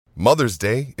Mother's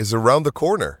Day is around the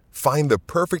corner. Find the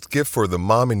perfect gift for the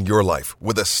mom in your life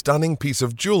with a stunning piece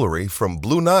of jewelry from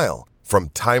Blue Nile. From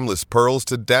timeless pearls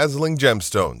to dazzling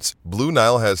gemstones, Blue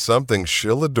Nile has something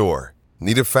she'll adore.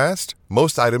 Need it fast?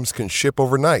 Most items can ship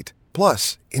overnight.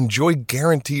 Plus, enjoy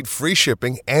guaranteed free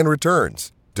shipping and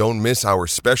returns. Don't miss our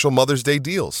special Mother's Day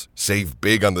deals. Save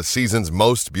big on the season's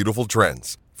most beautiful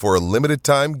trends. For a limited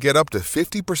time, get up to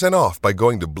 50% off by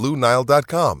going to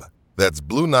BlueNile.com. That's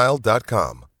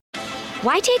BlueNile.com.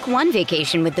 Why take one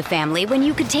vacation with the family when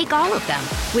you could take all of them?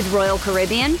 With Royal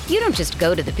Caribbean, you don't just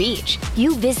go to the beach.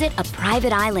 You visit a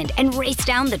private island and race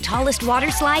down the tallest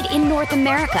water slide in North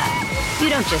America.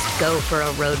 You don't just go for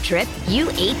a road trip. You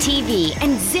ATV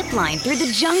and zip line through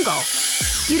the jungle.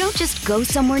 You don't just go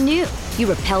somewhere new.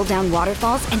 You rappel down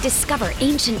waterfalls and discover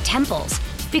ancient temples.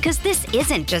 Because this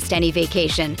isn't just any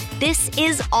vacation. This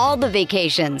is all the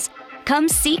vacations. Come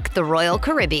seek the Royal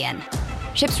Caribbean.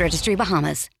 Ships Registry,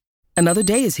 Bahamas. Another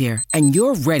day is here, and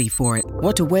you're ready for it.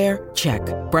 What to wear? Check.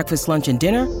 Breakfast, lunch, and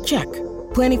dinner? Check.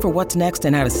 Planning for what's next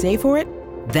and how to save for it?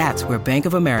 That's where Bank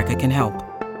of America can help.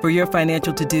 For your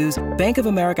financial to-dos, Bank of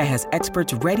America has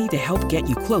experts ready to help get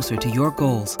you closer to your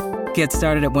goals. Get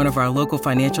started at one of our local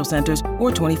financial centers or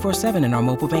 24/7 in our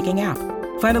mobile banking app.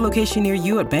 Find a location near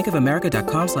you at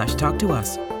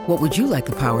bankofamerica.com/talktous. What would you like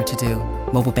the power to do?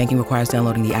 Mobile banking requires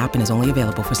downloading the app and is only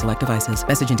available for select devices.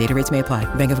 Message and data rates may apply.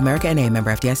 Bank of America N.A.,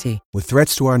 member FDIC. With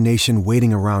threats to our nation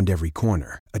waiting around every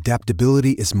corner,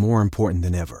 adaptability is more important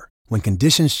than ever. When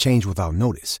conditions change without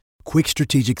notice, quick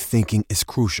strategic thinking is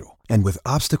crucial. And with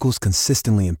obstacles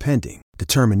consistently impending,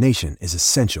 determination is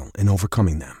essential in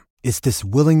overcoming them. It's this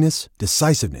willingness,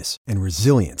 decisiveness, and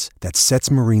resilience that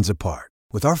sets Marines apart.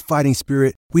 With our fighting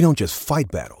spirit, we don't just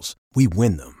fight battles, we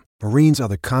win them. Marines are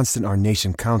the constant our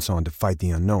nation counts on to fight the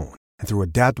unknown. And through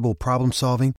adaptable problem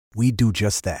solving, we do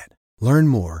just that. Learn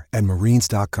more at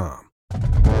Marines.com.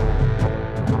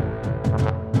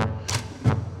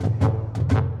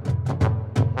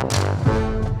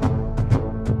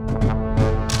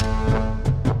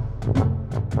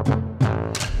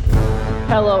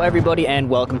 Hello, everybody, and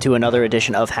welcome to another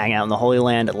edition of Hangout in the Holy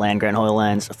Land, Land Grant Holy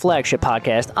Land's flagship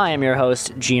podcast. I am your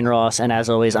host, Gene Ross, and as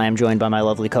always, I am joined by my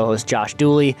lovely co-host, Josh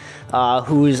Dooley,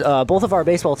 whose both of our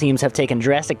baseball teams have taken a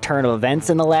drastic turn of events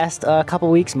in the last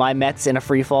couple weeks. My Mets in a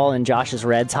free fall, and Josh's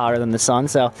Reds hotter than the sun.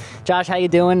 So, Josh, how you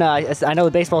doing? I know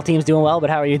the baseball team's doing well, but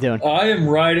how are you doing? I am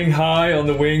riding high on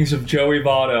the wings of Joey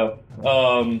Votto.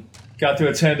 Got to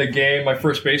attend a game, my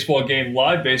first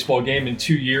live baseball game in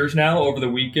 2 years now over the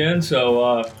weekend.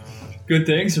 So good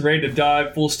things. I'm ready to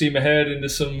dive full steam ahead into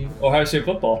some Ohio State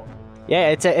football. Yeah,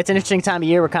 it's an interesting time of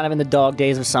year. We're kind of in the dog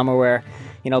days of summer where,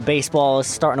 baseball is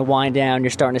starting to wind down. You're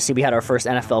starting to see we had our first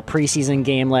NFL preseason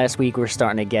game last week. We're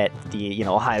starting to get the,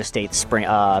 Ohio State spring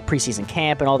preseason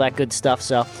camp and all that good stuff.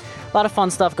 So a lot of fun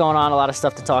stuff going on, a lot of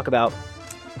stuff to talk about.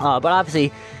 But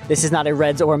obviously, this is not a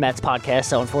Reds or Mets podcast,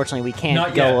 so unfortunately, we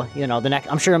can't go. The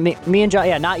next. I'm sure me and John.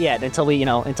 Yeah, not yet. Until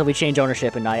we change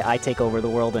ownership and I take over the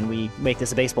world and we make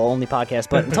this a baseball only podcast.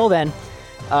 But until then,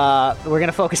 we're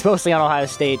gonna focus mostly on Ohio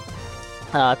State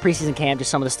preseason camp, just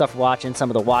some of the stuff we're watching,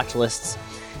 some of the watch lists,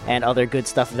 and other good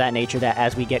stuff of that nature. That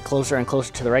as we get closer and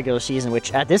closer to the regular season,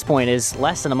 which at this point is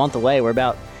less than a month away, we're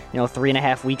about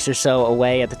 3.5 weeks or so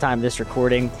away at the time of this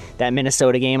recording. That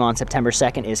Minnesota game on September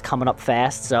 2nd is coming up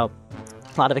fast, so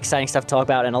a lot of exciting stuff to talk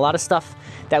about, and a lot of stuff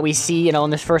that we see, in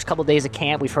this first couple days of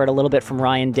camp. We've heard a little bit from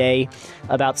Ryan Day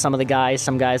about some guys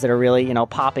that are really,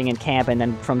 popping in camp, and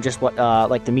then from just what,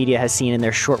 the media has seen in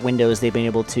their short windows, they've been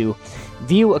able to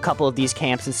view a couple of these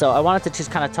camps. And so I wanted to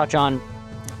just kind of touch on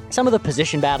some of the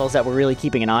position battles that we're really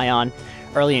keeping an eye on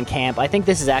early in camp. I think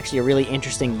this is actually a really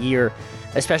interesting year,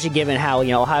 especially given how,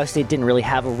 Ohio State didn't really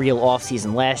have a real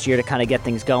offseason last year to kind of get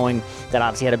things going. That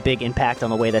obviously had a big impact on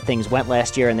the way that things went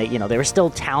last year, and they were still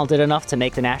talented enough to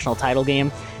make the national title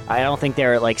game. I don't think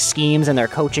their schemes and their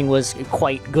coaching was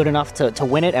quite good enough to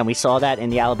win it, and we saw that in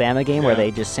the Alabama game where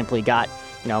they just simply got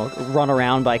run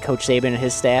around by Coach Saban and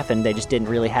his staff, and they just didn't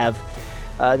really have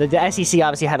the SEC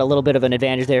obviously had a little bit of an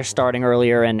advantage there starting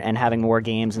earlier and having more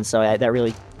games, and so that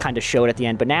really kind of showed at the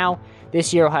end. But now,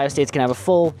 this year, Ohio State's going to have a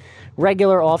full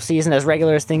regular offseason, as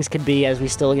regular as things could be, as we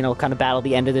still, kind of battle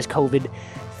the end of this COVID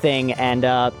thing, and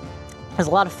there's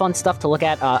a lot of fun stuff to look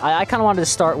at. I kind of wanted to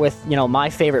start with,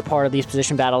 my favorite part of these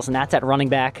position battles, and that's at running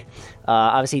back.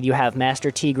 Obviously, you have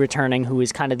Master Teague returning, who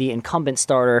is kind of the incumbent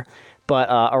starter, but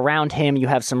around him, you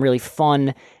have some really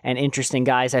fun and interesting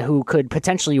guys who could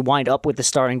potentially wind up with the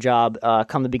starting job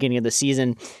come the beginning of the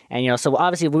season. And, so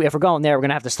obviously, if we're going there, we're going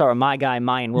to have to start with my guy,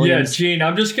 Mayan Williams. Yeah, Gene,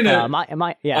 I'm just going to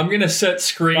I'm going to set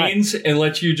screens and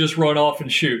let you just run off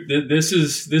and shoot. This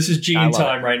is Gene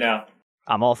time right now.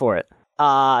 I'm all for it.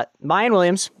 Mayan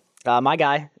Williams, my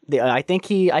guy. I think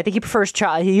he prefers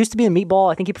chop. He used to be a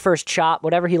meatball. I think he prefers chop.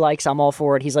 Whatever he likes, I'm all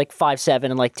for it. He's like 5'7"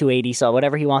 and like 280, so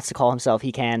whatever he wants to call himself,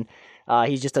 he can.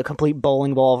 He's just a complete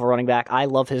bowling ball of a running back. I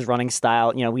love his running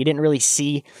style. You know, we didn't really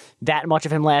see that much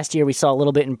of him last year. We saw a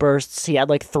little bit in bursts. He had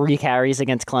like 3 carries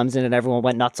against Clemson, and everyone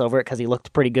went nuts over it because he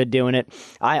looked pretty good doing it.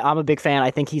 I'm a big fan.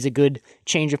 I think he's a good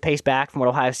change of pace back from what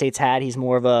Ohio State's had. He's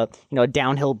more of a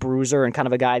downhill bruiser and kind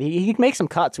of a guy. He can make some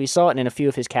cuts. We saw it in a few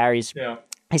of his carries. Yeah.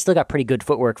 He's still got pretty good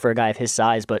footwork for a guy of his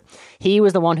size, but he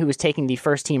was the one who was taking the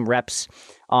first team reps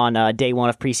on day 1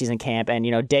 of preseason camp.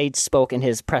 And, Day spoke in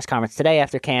his press conference today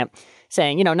after camp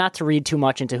saying, not to read too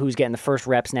much into who's getting the first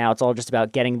reps now. It's all just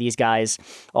about getting these guys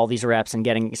all these reps and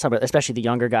getting some, especially the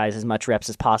younger guys, as much reps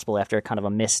as possible after kind of a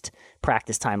missed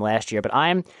practice time last year. But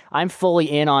I'm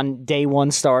fully in on day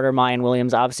 1 starter Mayan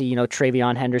Williams. Obviously,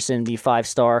 TreVeyon Henderson, the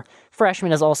 5-star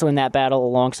freshman, is also in that battle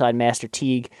alongside Master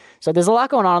Teague. So there's a lot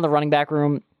going on in the running back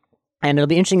room. And it'll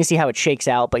be interesting to see how it shakes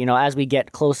out. But, as we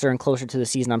get closer and closer to the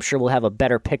season, I'm sure we'll have a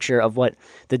better picture of what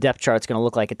the depth chart's going to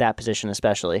look like at that position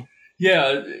especially.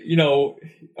 Yeah,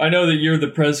 I know that you're the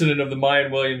president of the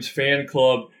Mayan Williams fan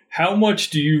club. How much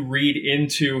do you read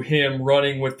into him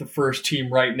running with the first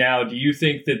team right now? Do you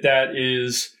think that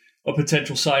is a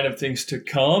potential sign of things to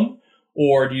come?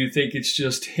 Or do you think it's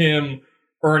just him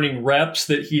earning reps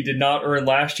that he did not earn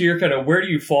last year? Kind of where do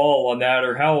you fall on that,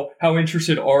 or how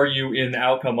interested are you in the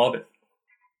outcome of it?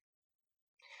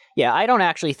 Yeah, I don't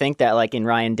actually think that, like, in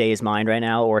Ryan Day's mind right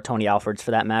now, or Tony Alford's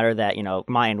for that matter, that,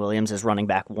 Mayan Williams is running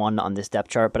back 1 on this depth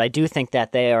chart. But I do think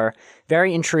that they are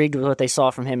very intrigued with what they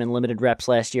saw from him in limited reps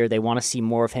last year. They want to see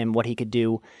more of him, what he could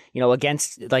do,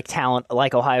 against, like, talent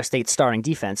like Ohio State's starting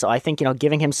defense. So I think,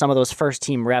 giving him some of those first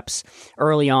team reps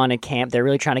early on in camp, they're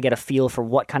really trying to get a feel for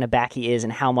what kind of back he is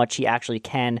and how much he actually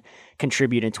can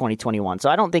contribute in 2021. So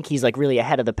I don't think he's like really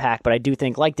ahead of the pack, but I do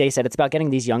think, like Day said, it's about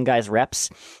getting these young guys reps,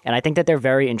 and I think that they're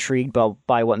very intrigued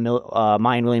by what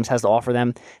Mayan Williams has to offer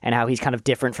them and how he's kind of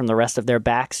different from the rest of their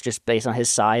backs just based on his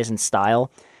size and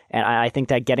style. And I think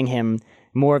that getting him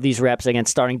more of these reps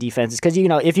against starting defenses, because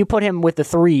if you put him with the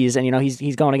 3s and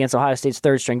he's going against Ohio State's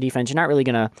 3rd string defense, you're not really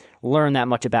going to learn that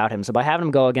much about him. So by having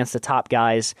him go against the top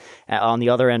guys on the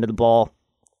other end of the ball,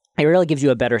 it really gives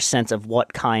you a better sense of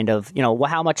what kind of,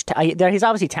 how much... he's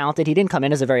obviously talented. He didn't come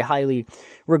in as a very highly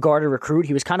regarded recruit.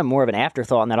 He was kind of more of an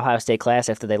afterthought in that Ohio State class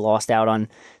after they lost out on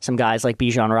some guys like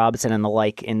Bijan Robinson and the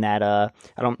like in that... I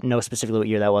don't know specifically what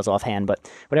year that was offhand, but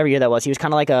whatever year that was, he was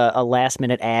kind of like a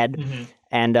last-minute ad. Mm-hmm.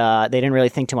 And they didn't really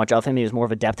think too much of him. He was more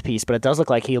of a depth piece, but it does look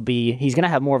like he's going to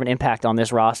have more of an impact on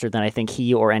this roster than I think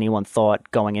he or anyone thought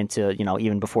going into,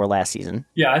 even before last season.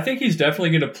 Yeah, I think he's definitely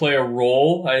going to play a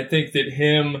role. I think that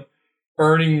him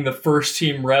earning the first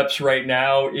team reps right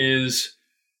now is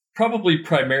probably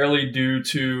primarily due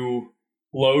to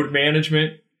load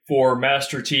management for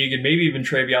Master Teague and maybe even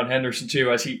TreVeyon Henderson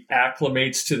too, as he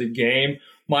acclimates to the game.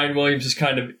 Mayan Williams is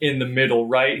kind of in the middle,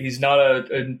 right? He's not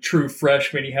a true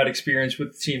freshman. He had experience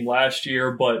with the team last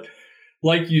year, but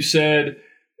like you said,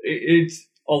 it's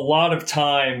a lot of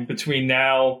time between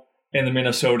now and the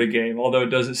Minnesota game, although it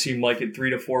doesn't seem like it,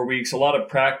 3 to 4 weeks, a lot of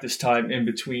practice time in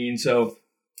between. So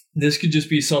this could just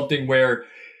be something where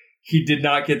he did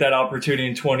not get that opportunity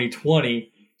in 2020,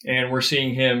 and we're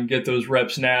seeing him get those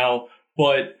reps now.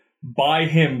 But by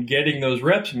him getting those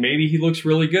reps, maybe he looks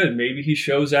really good. Maybe he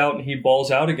shows out and he balls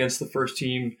out against the first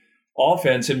team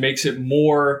offense and makes it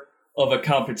more of a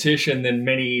competition than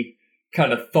many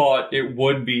kind of thought it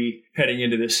would be heading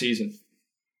into this season.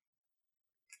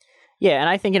 Yeah, and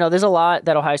I think, there's a lot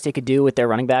that Ohio State could do with their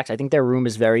running backs. I think their room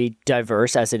is very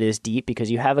diverse as it is deep because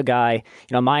you have a guy,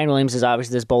 Mayan Williams is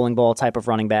obviously this bowling ball type of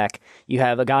running back. You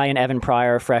have a guy in Evan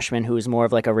Pryor, a freshman, who is more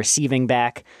of like a receiving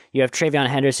back. You have TreVeyon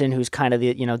Henderson, who's kind of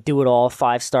the, do-it-all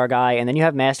 5-star guy. And then you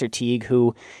have Master Teague,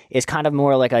 who is kind of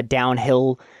more like a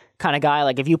downhill kind of guy.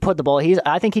 Like if you put the ball,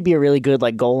 I think he'd be a really good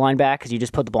like goal line back because you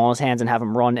just put the ball in his hands and have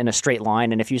him run in a straight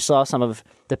line. And if you saw some of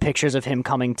the pictures of him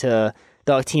coming to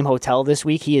the team hotel this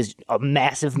week, he is a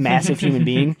massive human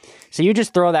being. So you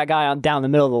just throw that guy down the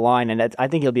middle of the line, and I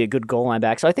think he'll be a good goal line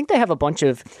back. So I think they have a bunch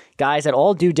of guys that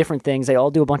all do different things. They all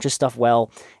do a bunch of stuff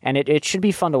well, and it should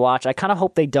be fun to watch. I kind of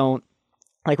hope they don't.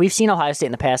 Like, we've seen Ohio State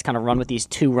in the past kind of run with these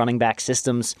 2 running back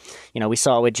systems. We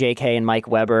saw it with J.K. and Mike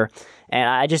Weber. And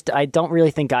I don't really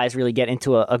think guys really get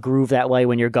into a groove that way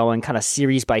when you're going kind of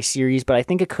series by series. But I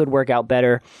think it could work out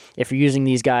better if you're using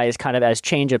these guys kind of as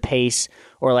change of pace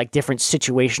or like different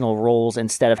situational roles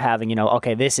instead of having,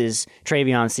 okay, this is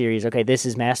TreVeyon series. Okay, this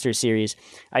is Masters series.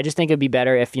 I just think it'd be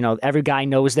better if, every guy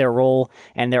knows their role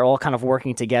and they're all kind of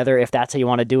working together if that's how you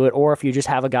want to do it. Or if you just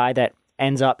have a guy that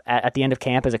ends up at the end of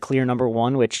camp as a clear number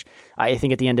one, which I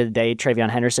think at the end of the day, TreVeyon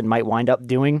Henderson might wind up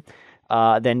doing,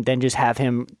 then just have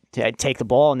him take the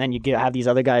ball, and then you have these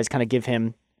other guys kind of give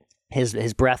him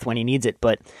his breath when he needs it.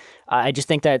 But I just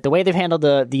think that the way they've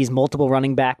handled these multiple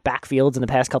running backfields in the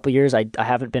past couple of years, I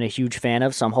haven't been a huge fan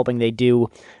of. So I'm hoping they do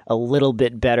a little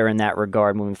bit better in that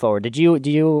regard moving forward. Do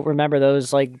you remember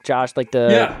those, like Josh, like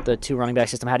the two running back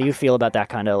system? How do you feel about that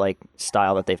kind of like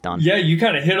style that they've done? Yeah, you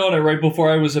kind of hit on it right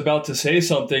before I was about to say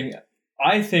something.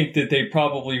 I think that they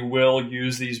probably will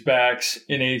use these backs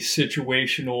in a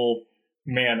situational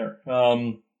manner.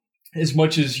 As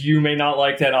much as you may not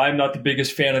like that, I'm not the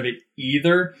biggest fan of it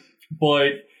either.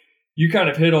 But you kind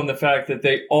of hit on the fact that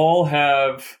they all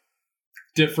have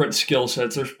different skill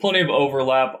sets. There's plenty of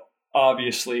overlap,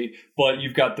 obviously, but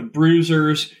you've got the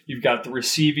bruisers, you've got the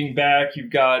receiving back,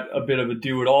 you've got a bit of a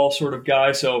do-it-all sort of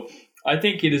guy. So I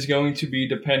think it is going to be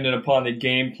dependent upon the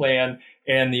game plan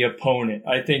and the opponent.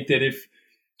 I think that if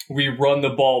we run the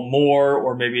ball more,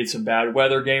 or maybe it's a bad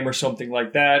weather game or something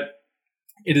like that,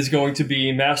 it is going to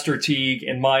be Master Teague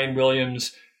and Mayan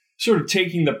Williams sort of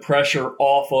taking the pressure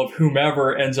off of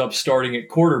whomever ends up starting at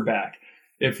quarterback.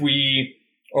 If we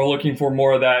are looking for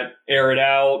more of that air it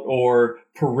out or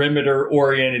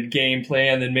perimeter-oriented game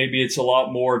plan, then maybe it's a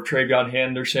lot more of TreVeyon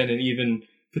Henderson and even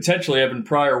potentially Evan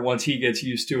Pryor once he gets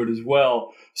used to it as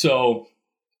well. So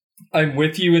I'm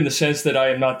with you in the sense that I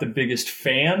am not the biggest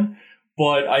fan,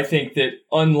 but I think that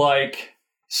unlike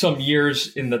some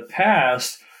years in the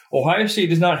past, Ohio State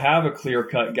does not have a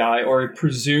clear-cut guy or a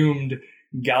presumed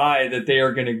guy that they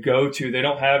are going to go to. They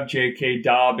don't have J.K.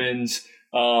 Dobbins.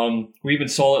 We even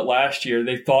saw it last year.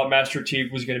 They thought Master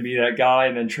Teague was going to be that guy,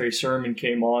 and then Trey Sermon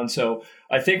came on. So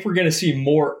I think we're going to see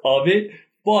more of it.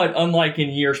 But unlike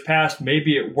in years past,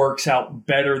 maybe it works out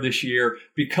better this year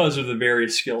because of the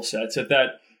various skill sets. If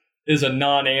that is a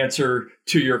non-answer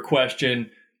to your question,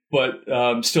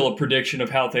 but still a prediction of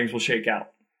how things will shake out.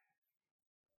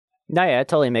 No, yeah, it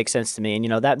totally makes sense to me.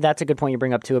 And, that's a good point you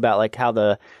bring up, too, about like how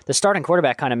the starting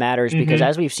quarterback kind of matters because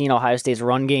as we've seen Ohio State's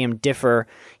run game differ,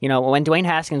 when Dwayne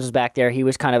Haskins was back there, he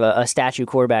was kind of a statue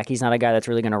quarterback. He's not a guy that's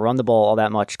really going to run the ball all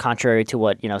that much, contrary to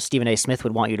what, Stephen A. Smith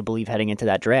would want you to believe heading into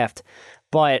that draft.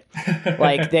 But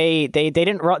like they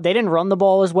didn't run the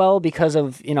ball as well because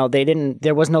of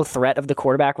there was no threat of the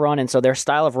quarterback run, and so their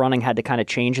style of running had to kind of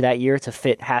change that year to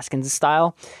fit Haskins'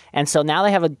 style. And so now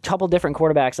they have a couple different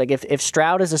quarterbacks. Like if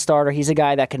Stroud is a starter, he's a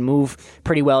guy that can move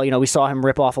pretty well. We saw him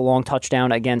rip off a long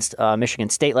touchdown against Michigan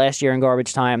State last year in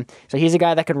garbage time. So he's a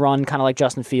guy that can run kind of like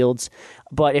Justin Fields.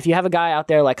 But if you have a guy out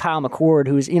there like Kyle McCord,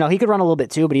 who's he could run a little bit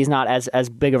too, but he's not as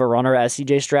big of a runner as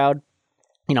CJ Stroud.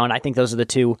 And I think those are the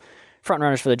two front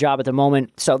runners for the job at the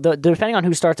moment. So depending on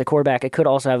who starts at quarterback, it could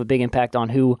also have a big impact on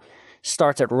who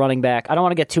starts at running back. I don't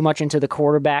want to get too much into the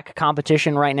quarterback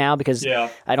competition right now because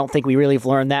I don't think we really have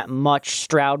learned that much.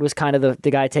 Stroud was kind of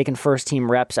the guy taking first team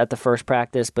reps at the first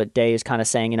practice, but Day is kind of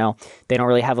saying, they don't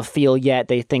really have a feel yet.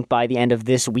 They think by the end of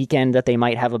this weekend that they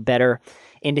might have a better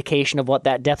indication of what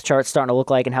that depth chart's starting to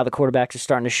look like and how the quarterbacks are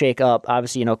starting to shake up.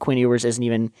 Obviously, Quinn Ewers isn't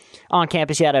even on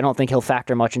campus yet. I don't think he'll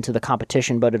factor much into the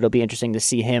competition, but it'll be interesting to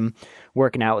see him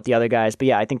working out with the other guys. But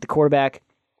yeah, I think the quarterback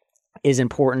is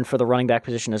important for the running back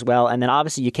position as well. And then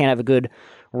obviously you can't have a good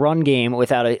run game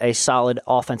without a solid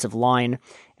offensive line.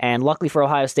 And luckily for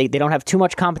Ohio State, they don't have too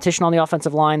much competition on the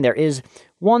offensive line. There is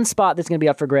one spot that's going to be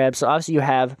up for grabs. So obviously you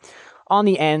have on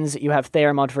the ends, you have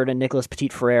Thayer Munford and Nicholas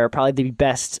Petit-Frere, probably the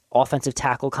best offensive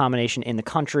tackle combination in the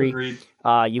country. Agreed.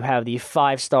 You have the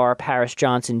 5-star Paris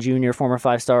Johnson Jr., former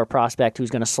 5-star prospect, who's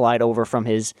going to slide over from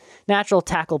his natural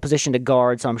tackle position to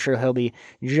guard, so I'm sure he'll be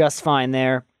just fine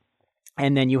there.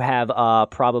 And then you have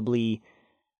probably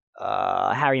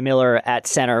Harry Miller at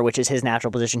center, which is his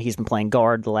natural position. He's been playing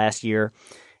guard the last year.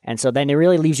 And so then it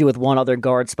really leaves you with one other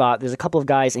guard spot. There's a couple of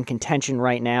guys in contention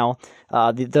right now.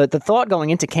 The thought going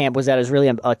into camp was that it was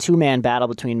really a two-man battle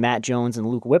between Matt Jones and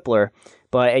Luke Whippler.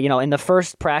 But, in the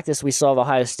first practice we saw of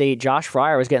Ohio State, Josh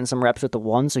Fryer was getting some reps with the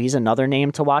one, so he's another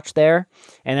name to watch there.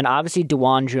 And then obviously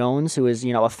DeJuan Jones, who is,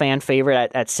 a fan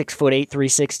favorite at 6'8",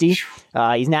 360.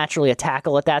 He's naturally a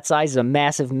tackle at that size. He's a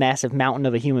massive, massive mountain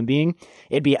of a human being.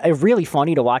 It'd be really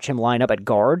funny to watch him line up at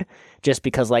guard, just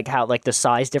because how the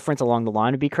size difference along the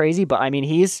line would be crazy. But I mean,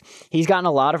 he's gotten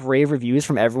a lot of rave reviews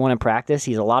from everyone in practice.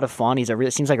 He's a lot of fun.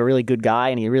 Seems like a really good guy,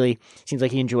 and he really seems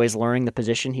like he enjoys learning the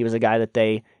position. He was a guy that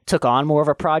they took on more of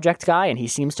a project guy, and he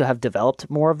seems to have developed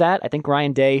more of that. I think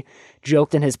Ryan Day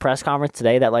joked in his press conference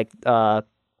today that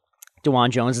DeJuan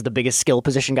Jones is the biggest skill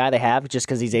position guy they have, just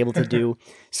because he's able to do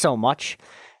so much.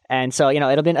 And so,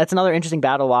 it's another interesting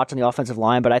battle to watch on the offensive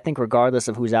line, but I think regardless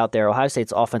of who's out there, Ohio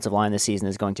State's offensive line this season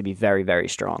is going to be very, very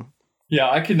strong. Yeah,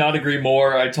 I could not agree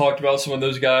more. I talked about some of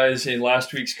those guys in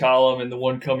last week's column and the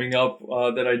one coming up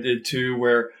that I did too,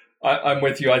 where I'm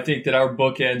with you. I think that our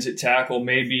bookends at tackle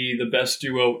may be the best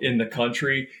duo in the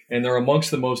country, and they're amongst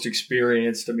the most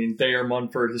experienced. I mean, Thayer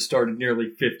Munford has started nearly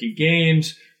 50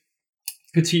 games.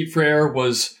 Petit Frere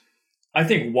was, I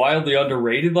think, wildly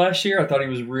underrated last year. I thought he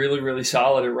was really, really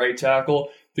solid at right tackle.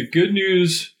 The good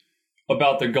news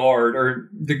about the guard, or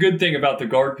the good thing about the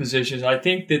guard positions, I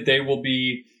think that they will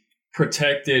be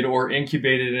protected or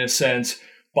incubated in a sense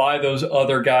by those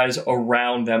other guys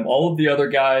around them. All of the other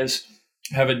guys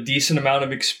have a decent amount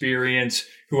of experience.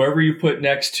 Whoever you put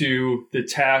next to the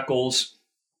tackles,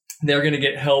 they're going to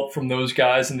get help from those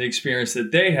guys and the experience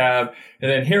that they have. And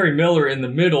then Harry Miller in the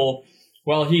middle,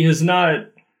 while he has not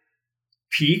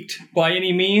peaked by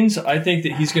any means, I think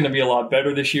that he's going to be a lot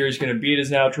better this year. He's going to be at his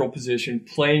natural position,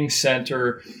 playing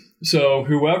center. So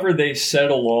whoever they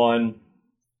settle on,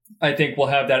 I think will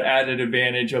have that added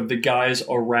advantage of the guys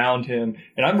around him.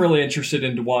 And I'm really interested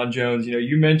in DeJuan Jones. You know,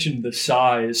 you mentioned the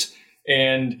size,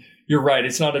 and you're right.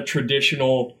 It's not a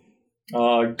traditional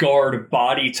guard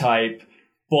body type,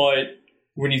 but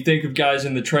when you think of guys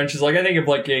in the trenches, like I think of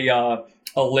like a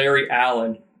Larry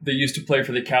Allen that used to play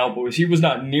for the Cowboys. He was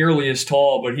not nearly as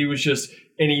tall, but he was just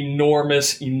an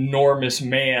enormous, enormous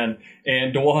man.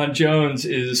 And DeJuan Jones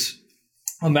is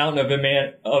a mountain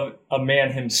of a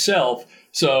man himself.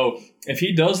 So if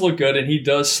he does look good and he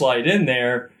does slide in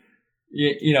there,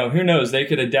 you know, who knows? They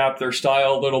could adapt their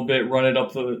style a little bit, run it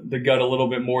up the gut a little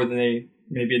bit more than they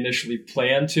maybe initially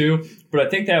planned to. But I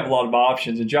think they have a lot of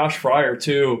options. And Josh Fryer,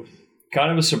 too,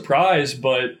 kind of a surprise,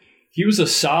 but he was a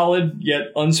solid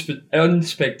yet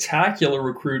unspectacular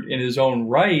recruit in his own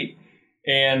right.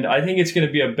 And I think it's going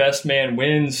to be a best man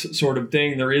wins sort of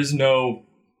thing. There is no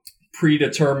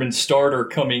predetermined starter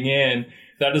coming in.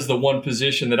 That is the one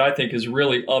position that I think is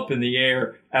really up in the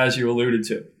air, as you alluded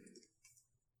to.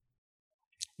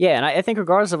 Yeah, and I think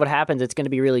regardless of what happens, it's going to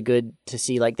be really good to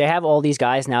see. Like, they have all these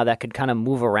guys now that could kind of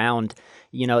move around.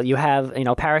 You know, you have,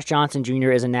 Paris Johnson Jr.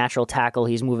 is a natural tackle.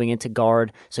 He's moving into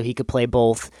guard, so he could play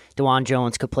both. DeJuan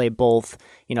Jones could play both.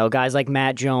 You know, guys like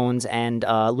Matt Jones and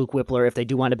Luke Whippler, if they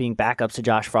do wind up being backups to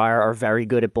Josh Fryer, are very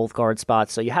good at both guard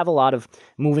spots. So you have a lot of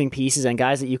moving pieces and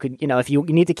guys that you could, if you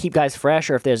need to keep guys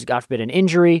fresh or if there's, God forbid, an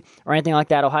injury or anything like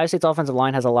that, Ohio State's offensive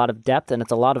line has a lot of depth, and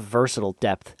it's a lot of versatile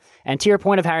depth. And to your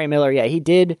point of Harry Miller, yeah,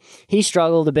 he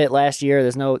struggled a bit last year.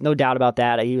 There's no doubt about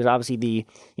that. He was obviously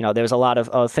there was a lot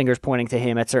of fingers pointing to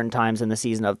him at certain times in the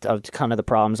season of kind of the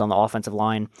problems on the offensive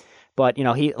line. But,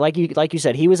 he, like you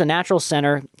said, he was a natural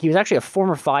center. He was actually a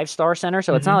former 5-star center,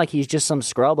 so it's not like he's just some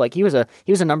scrub. Like, he was a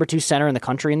number 2 center in the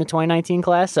country in the 2019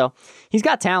 class. So he's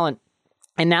got talent.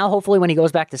 And now, hopefully, when he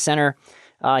goes back to center,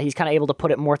 he's kind of able to put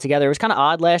it more together. It was kind of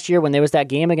odd last year when there was that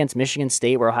game against Michigan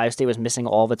State where Ohio State was missing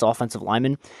all of its offensive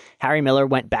linemen. Harry Miller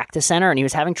went back to center, and he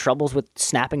was having troubles with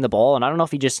snapping the ball. And I don't know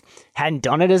if he just hadn't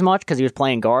done it as much because he was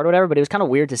playing guard or whatever, but it was kind of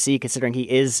weird to see considering he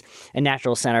is a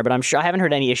natural center. But I'm sure I haven't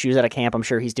heard any issues at a camp. I'm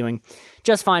sure he's doing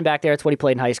just fine back there. It's what he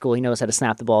played in high school. He knows how to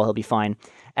snap the ball. He'll be fine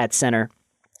at center.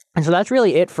 And so that's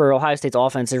really it for Ohio State's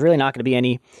offense. There's really not going to be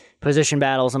any position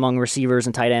battles among receivers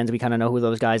and tight ends. We kind of know who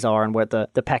those guys are and what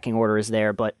the pecking order is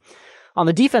there. But on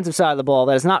the defensive side of the ball,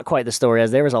 that is not quite the story,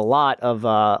 as there was a lot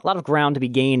of ground to be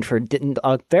gained for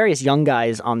various young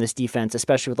guys on this defense,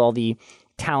 especially with all the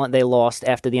talent they lost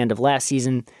after the end of last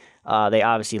season. They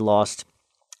obviously lost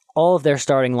all of their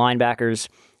starting linebackers.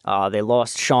 They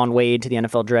lost Shaun Wade to the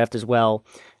NFL draft as well.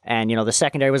 And, the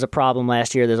secondary was a problem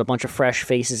last year. There's a bunch of fresh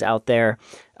faces out there.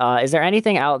 Is there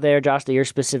anything out there, Josh, that you're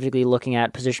specifically looking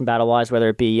at position battle-wise, whether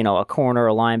it be, a corner,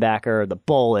 a linebacker, the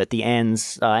bullet, the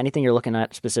ends, anything you're looking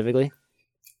at specifically?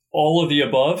 All of the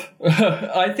above.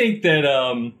 I think that...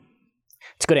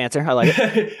 It's a good answer. I like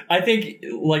it. I think,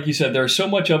 like you said, there's so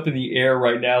much up in the air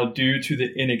right now due to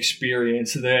the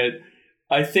inexperience that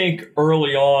I think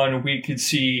early on we could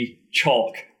see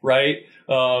chalk, right?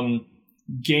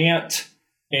 Gant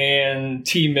and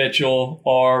T. Mitchell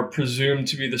are presumed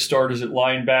to be the starters at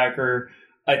linebacker.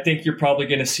 I think you're probably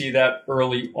going to see that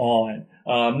early on.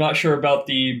 I'm not sure about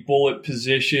the bullet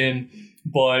position,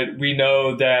 but we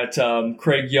know that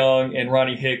Craig Young and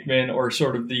Ronnie Hickman are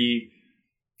sort of the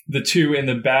two in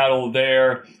the battle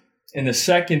there. In the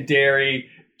secondary,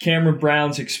 Cameron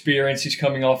Brown's experience, he's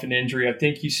coming off an injury. I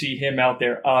think you see him out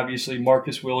there, obviously.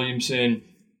 Marcus Williamson,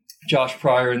 Josh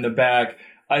Pryor in the back.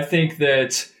 I think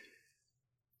that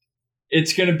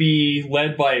it's going to be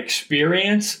led by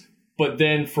experience, but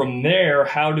then from there,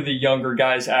 how do the younger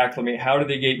guys acclimate? How do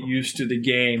they get used to the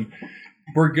game?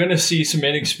 We're going to see some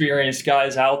inexperienced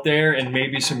guys out there and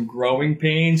maybe some growing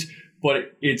pains,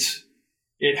 but it's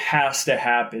it has to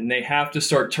happen. They have to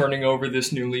start turning over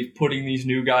this new leaf, putting these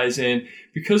new guys in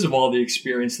because of all the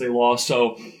experience they lost.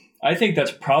 So I think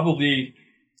that's probably,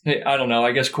 I don't know,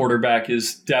 I guess quarterback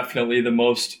is definitely the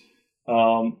most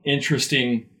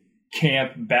interesting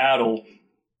camp battle.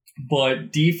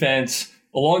 But defense,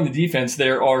 along the defense,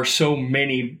 there are so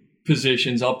many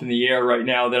positions up in the air right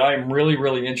now that I'm really,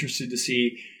 really interested to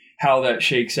see how that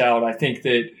shakes out. I think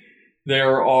that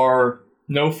there are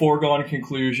no foregone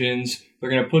conclusions. They're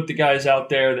going to put the guys out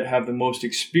there that have the most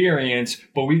experience,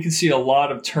 but we can see a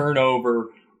lot of turnover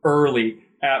early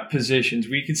at positions.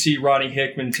 We could see Ronnie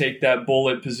Hickman take that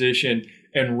bullet position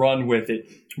and run with it.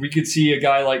 We could see a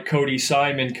guy like Cody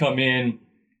Simon come in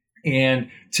and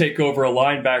take over a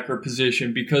linebacker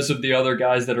position because of the other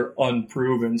guys that are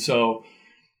unproven. So,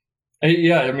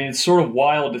 yeah, I mean, it's sort of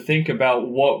wild to think about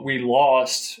what we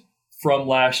lost from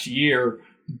last year,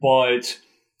 but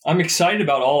I'm excited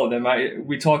about all of them.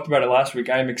 We talked about it last week.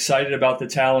 I'm excited about the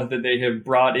talent that they have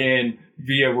brought in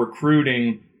via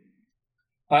recruiting.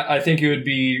 I think it would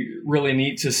be really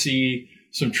neat to see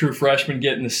some true freshmen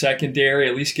get in the secondary,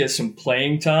 at least get some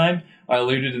playing time. I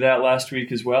alluded to that last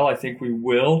week as well. I think we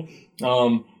will.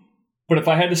 But if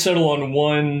I had to settle on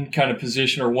one kind of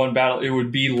position or one battle, it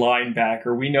would be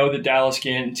linebacker. We know that Dallas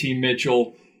Gant and T.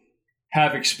 Mitchell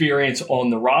have experience on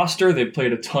the roster. They've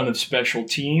played a ton of special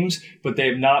teams, but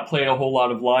they've not played a whole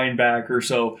lot of linebacker.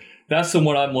 So that's the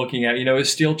one I'm looking at.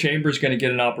 Is Steel Chambers going to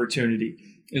get an opportunity?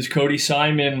 Is Cody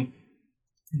Simon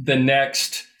the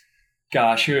next,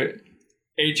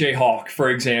 A.J. Hawk, for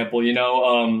example?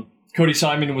 Cody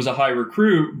Simon was a high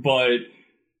recruit, but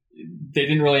they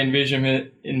didn't really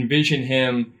envision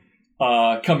him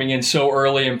coming in so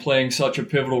early and playing such a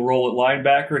pivotal role at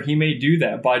linebacker. He may do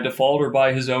that by default or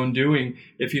by his own doing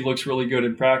if he looks really good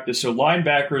in practice. So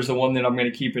linebacker is the one that I'm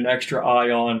going to keep an extra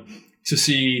eye on to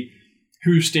see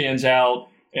who stands out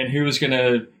and who is going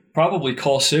to probably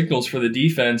call signals for the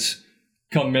defense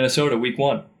come Minnesota week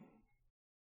 1.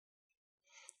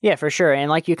 Yeah, for sure. And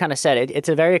like you kind of said, it's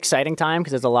a very exciting time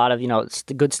because there's a lot of,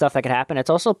 good stuff that could happen. It's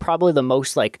also probably the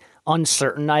most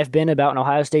uncertain I've been about an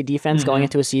Ohio State defense going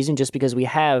into a season, just because we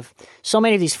have so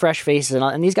many of these fresh faces.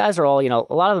 And these guys are all,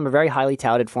 a lot of them are very highly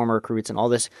touted former recruits and all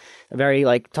this very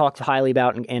talked highly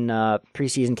about in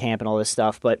preseason camp and all this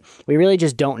stuff. But we really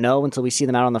just don't know until we see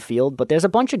them out on the field. But there's a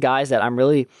bunch of guys that I'm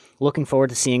really looking forward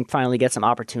to seeing finally get some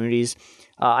opportunities.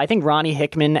 I think Ronnie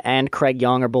Hickman and Craig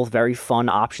Young are both very fun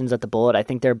options at the bullet. I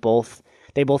think they both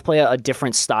play a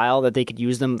different style that they could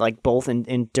use them both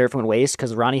in different ways,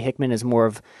 because Ronnie Hickman is more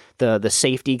of the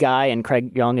safety guy and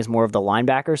Craig Young is more of the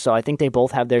linebacker. So I think they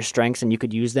both have their strengths and you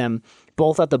could use them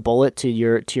both at the bullet to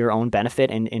your own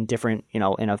benefit in different, in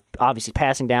a obviously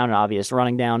passing down and obvious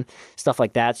running down, stuff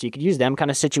like that. So you could use them kind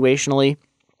of situationally.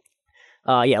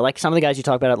 Like some of the guys you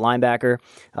talked about at linebacker,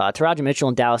 Taraji Mitchell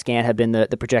and Dallas Gant have been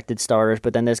the projected starters,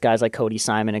 but then there's guys like Cody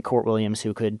Simon and Court Williams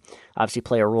who could obviously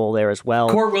play a role there as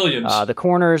well. Court Williams. The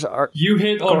corners are... You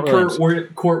hit on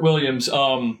Court Williams.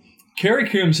 Kerry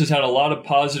Coombs has had a lot of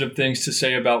positive things to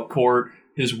say about Court.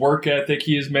 His work ethic,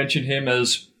 he has mentioned him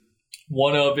as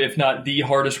one of, if not the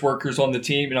hardest workers on the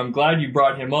team, and I'm glad you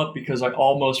brought him up because I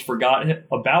almost forgot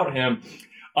about him.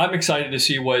 I'm excited to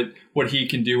see what he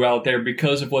can do out there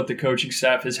because of what the coaching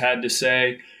staff has had to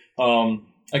say.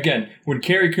 Again, when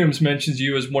Kerry Coombs mentions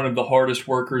you as one of the hardest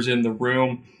workers in the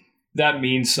room, that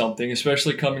means something,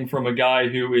 especially coming from a guy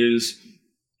who is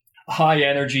high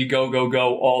energy, go, go,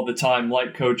 go all the time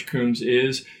like Coach Coombs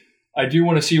is. I do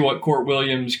want to see what Court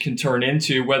Williams can turn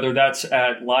into, whether that's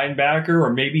at linebacker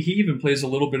or maybe he even plays a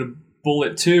little bit of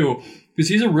bullet too, because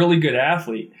he's a really good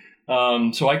athlete.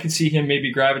 So I could see him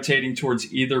maybe gravitating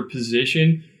towards either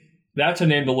position. That's a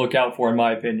name to look out for, in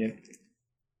my opinion.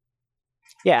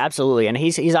 Yeah, absolutely. And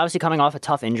he's obviously coming off a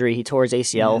tough injury. He tore his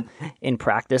ACL in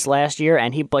practice last year,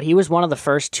 but he was one of the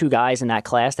first 2 guys in that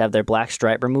class to have their black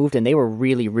stripe removed, and they were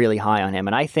really, really high on him.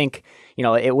 And I think,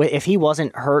 if he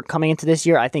wasn't hurt coming into this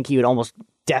year, I think he would almost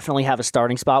definitely have a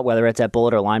starting spot, whether it's at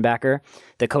bullet or linebacker.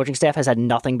 The coaching staff has had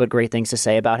nothing but great things to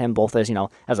say about him, both as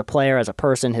as a player, as a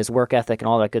person, his work ethic, and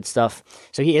all that good stuff.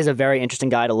 So he is a very interesting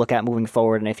guy to look at moving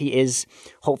forward. And if he is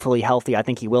hopefully healthy, I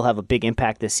think he will have a big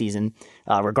impact this season,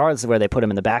 regardless of where they put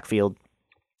him in the backfield.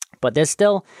 But there's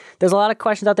a lot of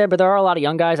questions out there, but there are a lot of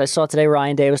young guys. I saw today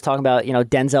Ryan Day was talking about,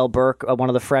 Denzel Burke, one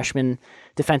of the freshman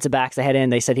defensive backs they had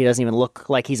in. They said he doesn't even look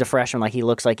like he's a freshman, like he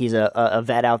looks like he's a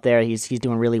vet out there. He's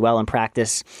doing really well in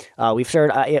practice. We've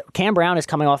heard Cam Brown is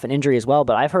coming off an injury as well,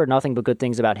 but I've heard nothing but good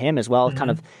things about him as well.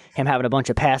 Kind of him having a bunch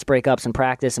of pass breakups in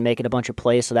practice and making a bunch of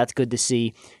plays, so that's good to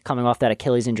see coming off that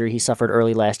Achilles injury he suffered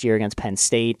early last year against Penn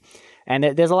State. And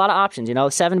there's a lot of options.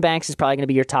 Sevyn Banks is probably going to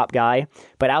be your top guy.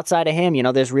 But outside of him,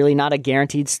 there's really not a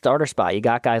guaranteed starter spot. You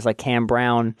got guys like Cam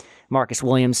Brown, Marcus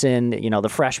Williamson, the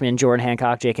freshman, Jordan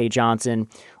Hancock, J.K. Johnson,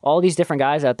 all these different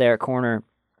guys out there at corner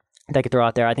they could throw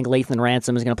out there. I think Lathan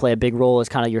Ransom is going to play a big role as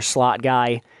kind of your slot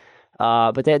guy.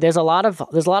 But there's a lot of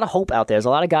hope out there. There's a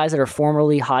lot of guys that are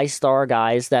formerly high star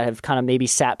guys that have kind of maybe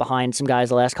sat behind some guys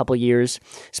the last couple of years,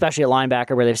 especially at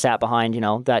linebacker where they've sat behind,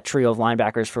 that trio of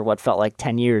linebackers for what felt like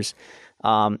 10 years.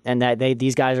 And that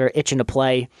these guys are itching to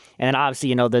play. And then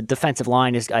obviously, the defensive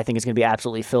line I think is going to be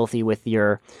absolutely filthy with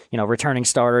your, returning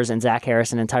starters and Zach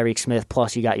Harrison and Tyreek Smith.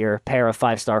 Plus you got your pair of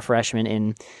 5-star freshmen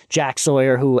in Jack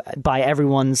Sawyer, who by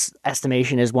everyone's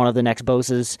estimation is one of the next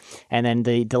Bosa's. And then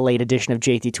the late addition of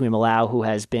JT Tuimoloau, who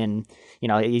has been,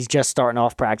 he's just starting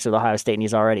off practice with Ohio State and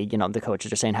he's already, the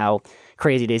coaches are saying how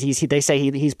crazy it is. They say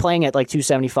he's playing at like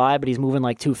 275, but he's moving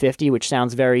like 250, which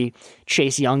sounds very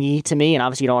Chase Young-y to me. And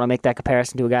obviously you don't want to make that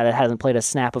comparison to a guy that hasn't played a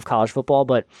snap of college football.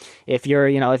 But if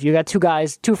if you got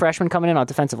two freshmen coming in on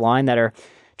defensive line that are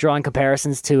drawing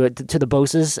comparisons to the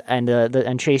Bosa's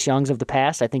and Chase Youngs of the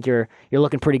past, I think you're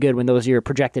looking pretty good when those are your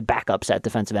projected backups at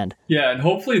defensive end. Yeah, and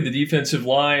hopefully the defensive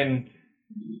line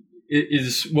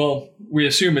is, well, we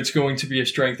assume it's going to be a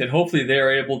strength, and hopefully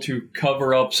they're able to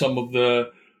cover up some of the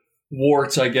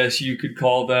warts, I guess you could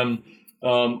call them,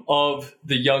 of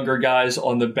the younger guys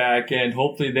on the back end.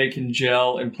 Hopefully they can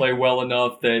gel and play well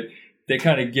enough that they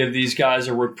kind of give these guys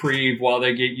a reprieve while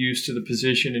they get used to the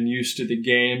position and used to the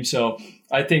game. So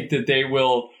I think that they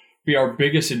will be our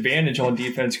biggest advantage on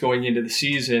defense going into the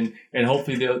season, and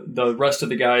hopefully the rest of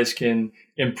the guys can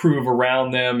improve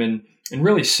around them and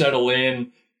really settle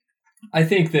in. I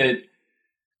think that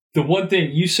the one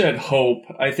thing you said, hope,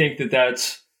 I think that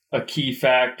that's a key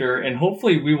factor, and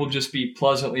hopefully we will just be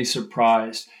pleasantly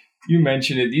surprised. You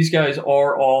mentioned it. These guys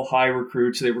are all high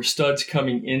recruits. They were studs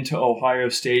coming into Ohio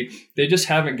State. They just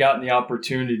haven't gotten the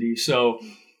opportunity. So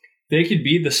they could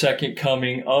be the second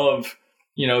coming of,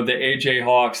 the A.J.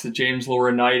 Hawks, the James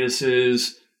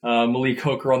Laurinaitis, Malik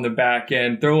Hooker on the back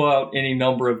end. Throw out any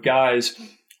number of guys.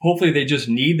 Hopefully they just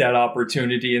need that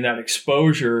opportunity and that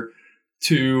exposure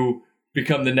to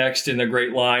become the next in the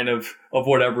great line of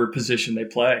whatever position they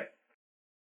play.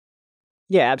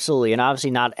 Yeah, absolutely. And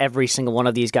obviously not every single one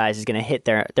of these guys is going to hit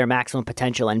their maximum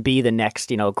potential and be the next,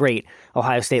 great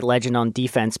Ohio State legend on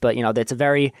defense. But, that's a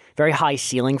very, very high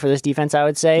ceiling for this defense, I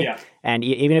would say. Yeah. And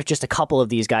even if just a couple of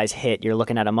these guys hit, you're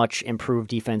looking at a much improved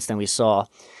defense than we saw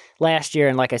last year.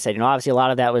 And like I said, obviously a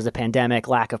lot of that was the pandemic,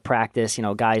 lack of practice,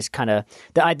 guys kind of,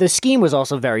 the scheme was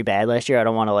also very bad last year. I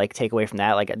don't want to take away from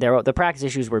that. The practice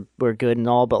issues were good and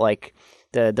all, but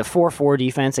the 4-4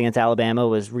 defense against Alabama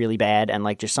was really bad, and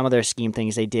just some of their scheme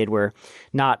things they did were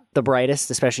not the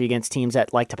brightest, especially against teams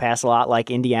that like to pass a lot,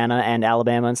 like Indiana and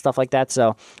Alabama and stuff like that.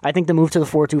 So I think the move to the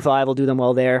 4-2-5 will do them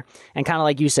well there. And kind of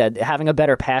like you said, having a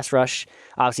better pass rush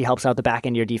obviously helps out the back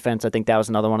end of your defense. I think that was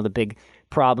another one of the big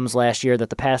problems last year, that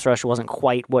the pass rush wasn't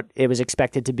quite what it was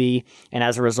expected to be, and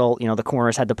as a result, the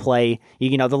corners had to play.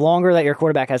 The longer that your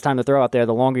quarterback has time to throw out there,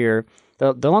 the longer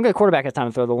the quarterback has time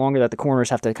to throw, the longer that the corners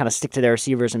have to kind of stick to their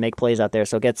receivers and make plays out there.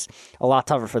 So it gets a lot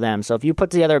tougher for them. So if you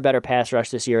put together a better pass rush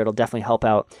this year, it'll definitely help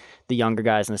out the younger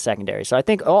guys in the secondary. So I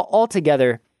think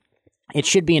altogether, it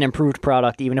should be an improved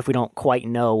product, even if we don't quite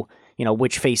know,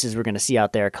 which faces we're going to see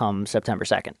out there come September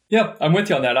 2nd. Yeah, I'm with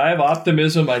you on that. I have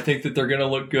optimism. I think that they're going to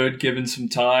look good given some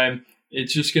time.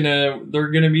 It's just there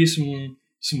are going to be some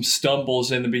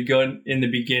stumbles in the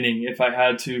beginning. If I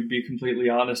had to be completely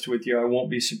honest with you, I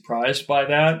won't be surprised by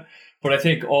that. But I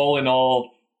think all in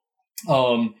all,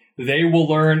 they will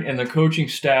learn, and the coaching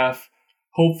staff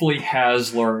hopefully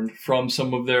has learned from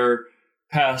some of their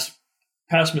past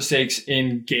mistakes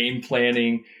in game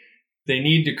planning. They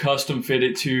need to custom fit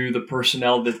it to the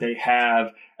personnel that they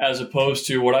have, as opposed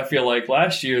to what I feel like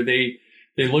last year. They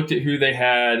looked at who they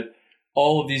had.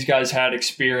 All of these guys had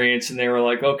experience, and they were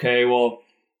like, okay, well,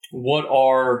 what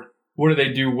do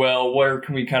they do well? Where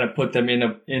can we kind of put them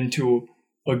into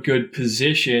a good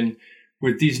position?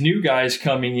 With these new guys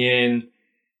coming in,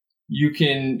 you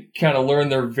can kind of learn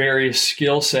their various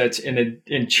skill sets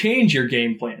and change your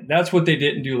game plan. That's what they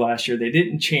didn't do last year. They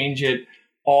didn't change it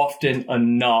often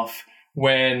enough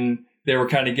when they were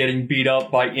kind of getting beat up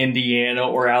by Indiana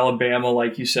or Alabama.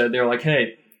 Like you said, they're like,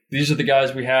 hey, these are the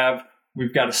guys we have.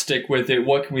 We've got to stick with it.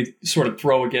 What can we sort of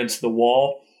throw against the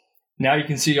wall? Now you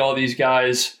can see all these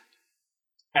guys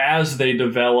as they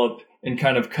develop and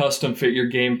kind of custom fit your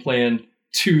game plan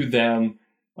to them.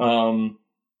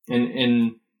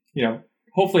 And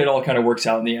hopefully it all kind of works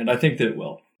out in the end. I think that it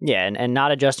will. Yeah, and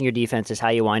not adjusting your defense is how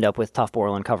you wind up with Tuf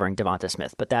Borland covering Devonta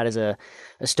Smith. But that is a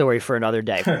story for another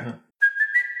day.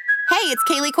 Hey, it's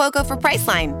Kaylee Cuoco for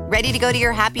Priceline. Ready to go to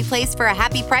your happy place for a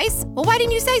happy price? Well, why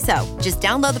didn't you say so? Just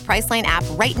download the Priceline app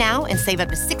right now and save up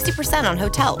to 60% on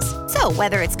hotels. So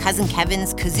whether it's Cousin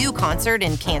Kevin's Kazoo Concert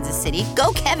in Kansas City,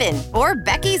 go Kevin, or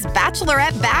Becky's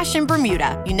Bachelorette Bash in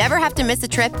Bermuda, you never have to miss a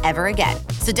trip ever again.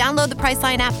 So download the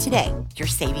Priceline app today. Your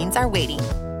savings are waiting.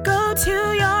 Go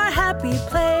to your happy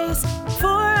place for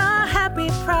a happy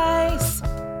price.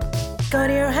 Go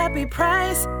to your happy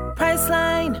price,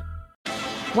 Priceline.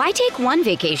 Why take one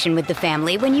vacation with the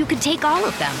family when you could take all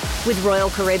of them? With Royal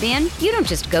Caribbean, you don't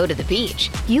just go to the beach.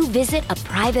 You visit a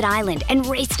private island and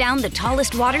race down the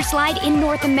tallest water slide in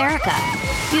North America.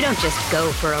 You don't just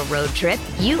go for a road trip.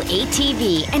 You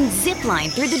ATV and zip line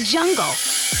through the jungle.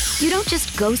 You don't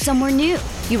just go somewhere new.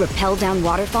 You rappel down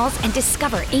waterfalls and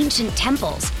discover ancient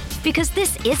temples. Because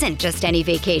this isn't just any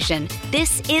vacation.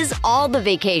 This is all the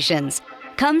vacations.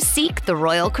 Come seek the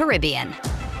Royal Caribbean.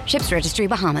 Ships Registry,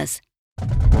 Bahamas.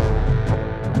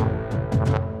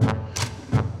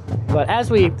 But as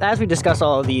we discuss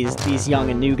all of these young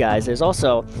and new guys, there's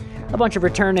also a bunch of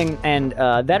returning and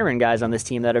veteran guys on this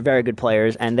team that are very good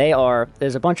players, and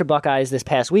there's a bunch of Buckeyes this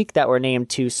past week that were named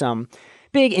to some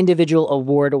big individual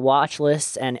award watch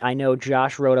lists, and I know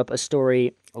Josh wrote up a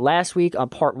story last week on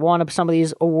part one of some of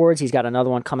these awards. He's got another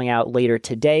one coming out later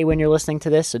today when you're listening to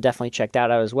this, so definitely check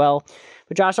that out as well.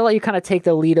 But Josh, I'll let you kind of take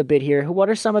the lead a bit here. What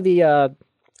are some of the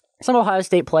some Ohio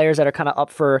State players that are kind of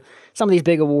up for some of these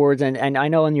big awards, and I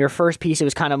know in your first piece it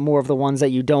was kind of more of the ones that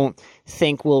you don't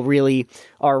think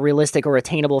are realistic or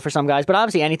attainable for some guys, but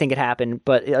obviously anything could happen,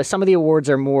 but some of the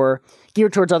awards are more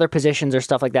geared towards other positions or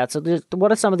stuff like that. So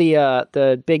what are some of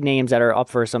the big names that are up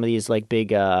for some of these like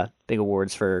big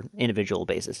awards for individual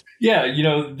basis? Yeah,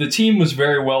 the team was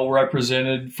very well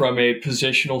represented from a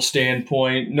positional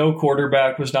standpoint. No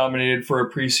quarterback was nominated for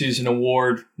a preseason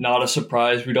award. Not a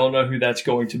surprise. We don't know who that's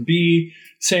going to be.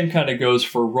 Same kind of goes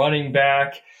for running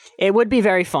back. It would be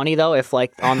very funny, though, if,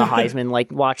 like, on the Heisman,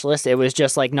 like, watch list, it was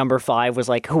just, like, number 5 was,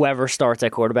 like, whoever starts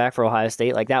at quarterback for Ohio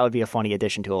State. Like, that would be a funny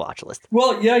addition to a watch list.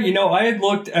 Well, yeah, I had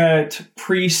looked at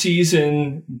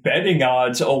preseason betting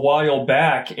odds a while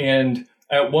back, and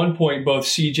at one point, both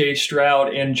C.J.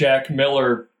 Stroud and Jack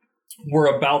Miller were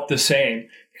about the same,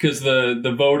 because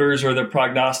the voters or the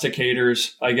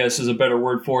prognosticators, I guess is a better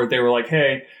word for it, they were like,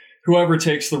 hey, whoever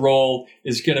takes the role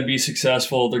is going to be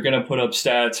successful. They're going to put up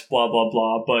stats, blah, blah,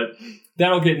 blah. But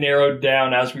that'll get narrowed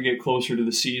down as we get closer to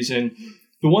the season.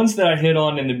 The ones that I hit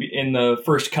on in the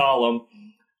first column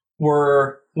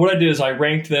were, what I did is I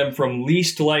ranked them from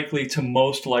least likely to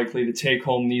most likely to take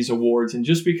home these awards. And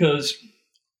just because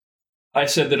I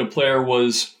said that a player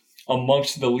was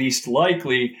amongst the least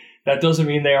likely, that doesn't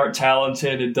mean they aren't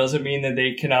talented. It doesn't mean that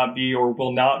they cannot be or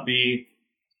will not be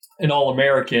an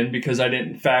All-American, because I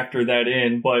didn't factor that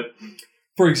in. But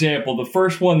for example, the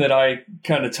first one that I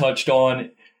kind of touched on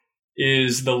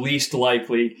is the least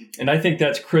likely, and I think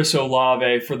that's Chris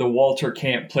Olave for the Walter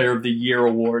Camp Player of the Year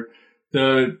award.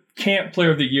 The Camp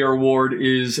Player of the Year award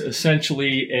is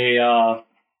essentially a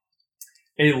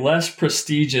less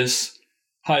prestigious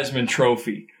Heisman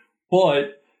Trophy,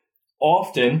 but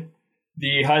often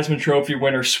the Heisman Trophy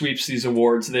winner sweeps these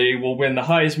awards. They will win the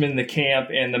Heisman, the Camp,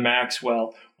 and the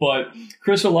Maxwell. But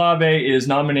Chris Olave is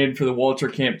nominated for the Walter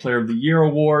Camp Player of the Year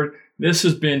award. This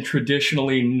has been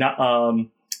traditionally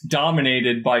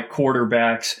dominated by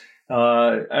quarterbacks.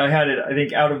 I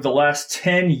think out of the last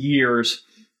 10 years,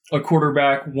 a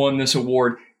quarterback won this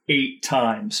award 8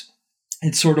 times.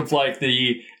 It's sort of like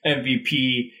the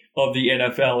MVP of the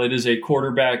NFL. It is a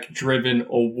quarterback-driven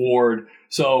award.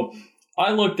 So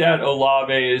I looked at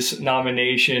Olave's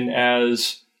nomination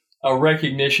as a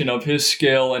recognition of his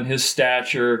skill and his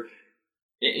stature,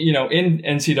 in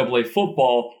NCAA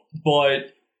football.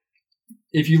 But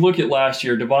if you look at last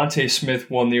year, Devontae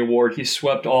Smith won the award. He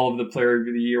swept all of the Player of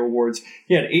the Year awards.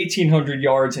 He had 1,800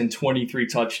 yards and 23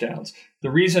 touchdowns.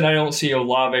 The reason I don't see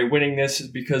Olave winning this is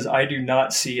because I do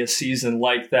not see a season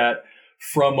like that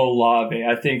from Olave.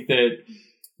 I think that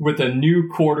with a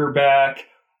new quarterback,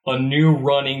 a new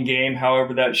running game,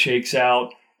 however that shakes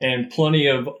out, and plenty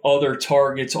of other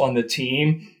targets on the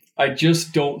team, I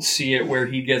just don't see it where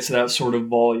he gets that sort of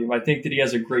volume. I think that he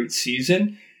has a great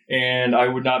season, and I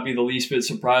would not be the least bit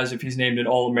surprised if he's named an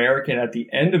All-American at the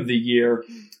end of the year,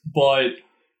 but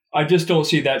I just don't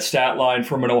see that stat line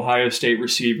from an Ohio State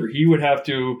receiver. He would have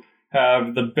to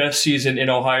have the best season in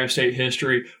Ohio State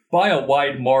history by a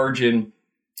wide margin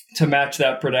to match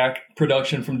that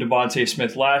production from Devontae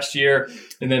Smith last year.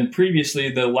 And then previously,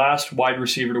 the last wide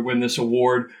receiver to win this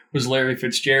award was Larry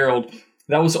Fitzgerald.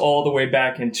 That was all the way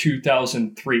back in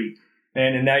 2003.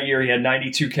 And in that year, he had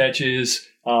 92 catches,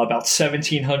 about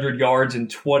 1,700 yards, and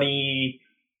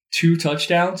 2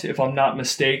 touchdowns, if I'm not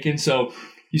mistaken. So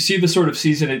you see the sort of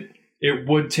season it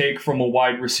would take from a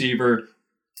wide receiver.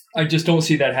 I just don't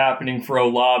see that happening for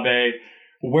Olave.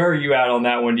 Where are you at on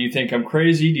that one? Do you think I'm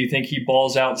crazy? Do you think he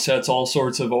balls out and sets all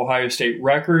sorts of Ohio State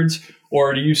records?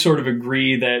 Or do you sort of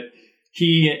agree that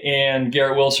he and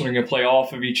Garrett Wilson are going to play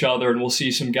off of each other and we'll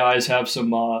see some guys have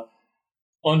some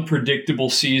unpredictable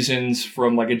seasons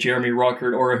from like a Jeremy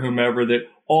Ruckert or a whomever that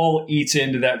all eats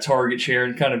into that target share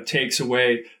and kind of takes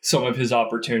away some of his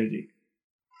opportunity?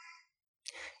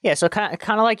 Yeah, so kind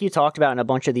of like you talked about in a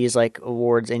bunch of these like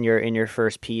awards in your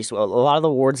first piece. Well, a lot of the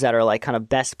awards that are like kind of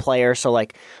best player, so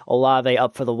like Olave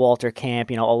up for the Walter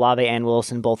Camp, Olave and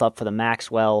Wilson both up for the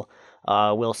Maxwell,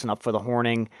 Wilson up for the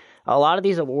Horning. A lot of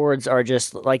these awards are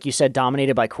just, like you said,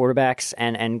 dominated by quarterbacks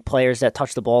and players that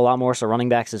touch the ball a lot more, so running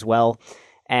backs as well.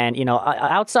 And,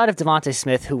 outside of Devontae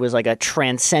Smith, who was like a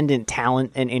transcendent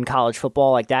talent in college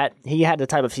football like that, he had the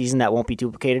type of season that won't be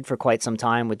duplicated for quite some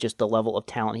time with just the level of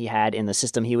talent he had in the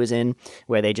system he was in,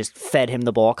 where they just fed him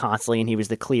the ball constantly and he was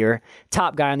the clear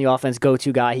top guy on the offense,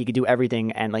 go-to guy. He could do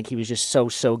everything, and like he was just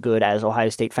so good, as Ohio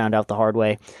State found out the hard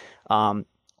way.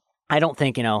 I don't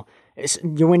think, when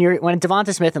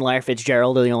Devonta Smith and Larry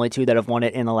Fitzgerald are the only two that have won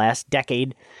it in the last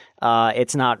decade,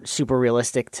 it's not super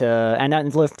realistic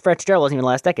and Fitzgerald wasn't even the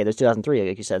last decade. It was 2003,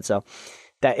 like you said. So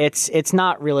that it's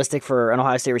not realistic for an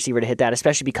Ohio State receiver to hit that,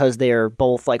 especially because they're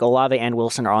both, like Olave and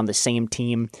Wilson are on the same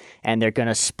team and they're going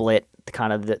to split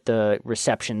the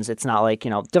receptions. It's not like,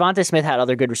 Devonta Smith had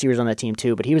other good receivers on that team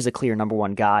too, but he was the clear number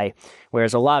one guy,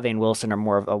 whereas Olave and Wilson are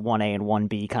more of a 1A and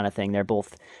 1B kind of thing. They're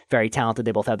both very talented.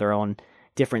 They both have their own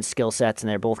different skill sets, and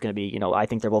they're both going to be, I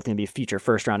think they're both going to be future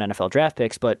first-round NFL draft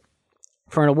picks, but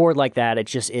for an award like that, it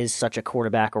just is such a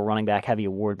quarterback or running back heavy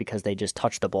award because they just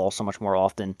touch the ball so much more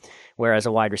often. Whereas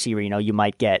a wide receiver, you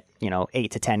might get,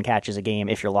 8 to 10 catches a game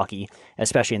if you're lucky,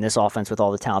 especially in this offense with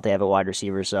all the talent they have at wide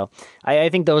receivers. So I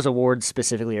think those awards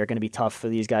specifically are going to be tough for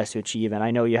these guys to achieve. And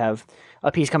I know you have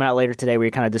a piece coming out later today where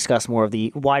you kind of discuss more of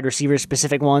the wide receiver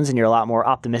specific ones, and you're a lot more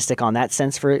optimistic on that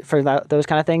sense for those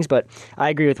kind of things. But I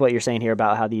agree with what you're saying here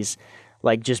about how these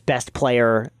like just best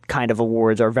player kind of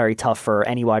awards are very tough for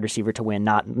any wide receiver to win.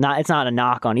 It's not a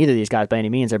knock on either of these guys by any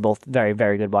means. They're both very,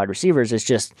 very good wide receivers. It's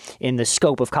just in the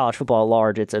scope of college football at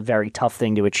large, it's a very tough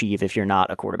thing to achieve if you're not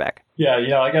a quarterback. Yeah,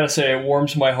 I got to say it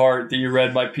warms my heart that you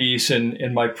read my piece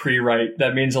in my pre-write.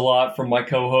 That means a lot from my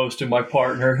co-host and my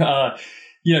partner.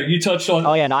 You touched on.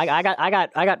 Oh yeah, no, I got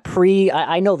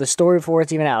I know the story before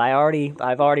it's even out.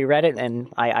 I've already read it,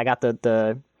 and I got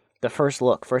the first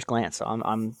glance. So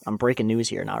I'm breaking news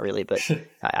here, not really, but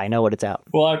I know what it's out.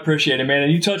 Well, I appreciate it, man.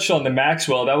 And you touched on the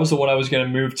Maxwell. That was the one I was going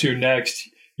to move to next.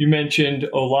 You mentioned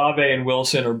Olave and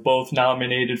Wilson are both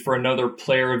nominated for another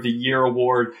Player of the Year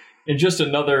award, and just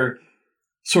another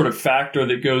sort of factor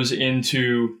that goes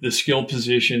into the skill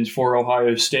positions for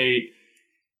Ohio State.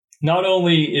 Not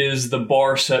only is the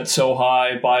bar set so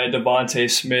high by a Devontae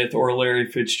Smith or Larry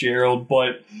Fitzgerald,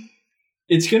 but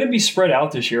it's going to be spread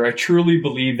out this year. I truly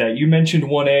believe that. You mentioned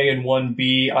 1A and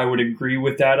 1B. I would agree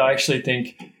with that. I actually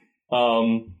think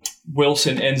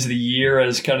Wilson ends the year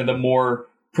as kind of the more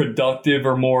productive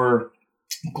or more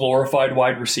glorified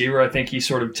wide receiver. I think he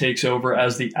sort of takes over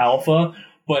as the alpha.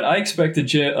 But I expect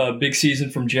a big season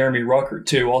from Jeremy Ruckert,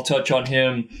 too. I'll touch on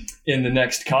him in the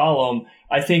next column.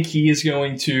 I think he is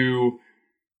going to,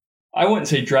 I wouldn't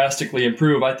say drastically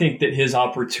improve. I think that his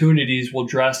opportunities will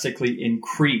drastically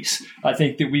increase. I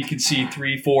think that we could see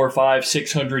 300, 400, 500,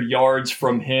 600 yards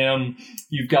from him.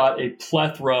 You've got a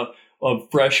plethora of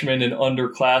freshmen and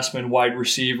underclassmen wide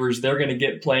receivers. They're going to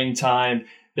get playing time.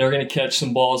 They're going to catch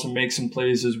some balls and make some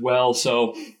plays as well.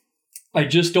 So I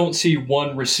just don't see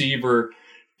one receiver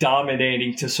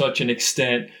dominating to such an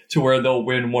extent to where they'll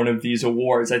win one of these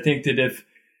awards. I think that if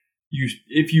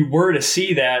you were to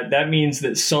see that, that means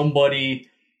that somebody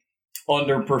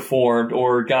underperformed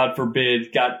or, God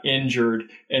forbid, got injured.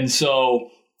 And so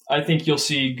I think you'll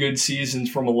see good seasons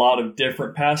from a lot of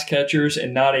different pass catchers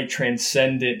and not a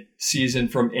transcendent season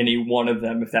from any one of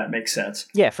them, if that makes sense.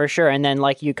 Yeah, for sure. And then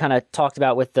like you kind of talked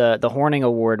about with the Horning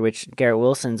Award, which Garrett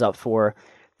Wilson's up for,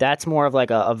 that's more of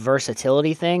like a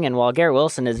versatility thing. And while Garrett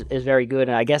Wilson is very good,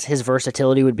 and I guess his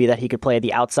versatility would be that he could play at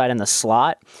the outside and the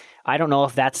slot, I don't know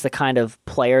if that's the kind of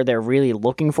player they're really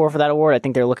looking for that award. I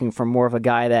think they're looking for more of a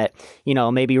guy that,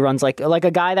 maybe runs like a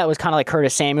guy that was kind of like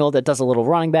Curtis Samuel, that does a little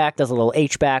running back, does a little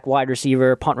H-back, wide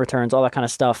receiver, punt returns, all that kind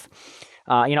of stuff.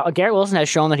 Garrett Wilson has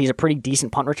shown that he's a pretty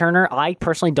decent punt returner. I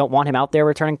personally don't want him out there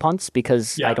returning punts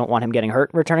because I don't want him getting hurt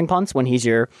returning punts when he's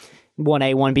your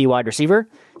 1A, 1B wide receiver.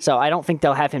 So I don't think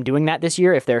they'll have him doing that this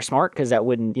year if they're smart, because that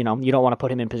wouldn't, you don't want to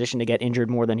put him in position to get injured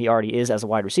more than he already is as a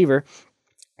wide receiver.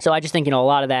 So I just think, a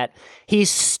lot of that,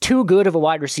 he's too good of a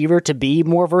wide receiver to be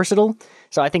more versatile.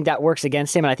 So I think that works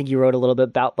against him. And I think you wrote a little bit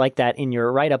about like that in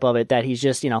your write-up of it, that he's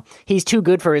just, he's too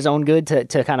good for his own good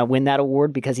to kind of win that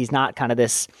award, because he's not kind of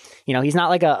this, he's not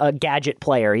like a gadget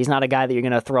player. He's not a guy that you're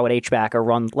going to throw at H-back or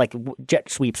run like jet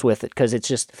sweeps with it, because it's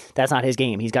just, that's not his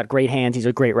game. He's got great hands. He's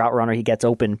a great route runner. He gets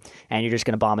open and you're just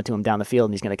going to bomb it to him down the field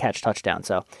and he's going to catch touchdowns.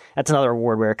 So that's another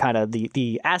award where kind of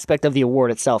the aspect of the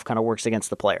award itself kind of works against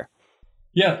the player.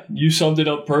 Yeah, you summed it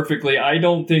up perfectly. I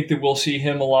don't think that we'll see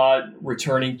him a lot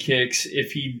returning kicks.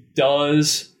 If he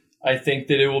does, I think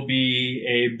that it will be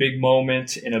a big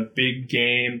moment in a big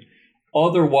game.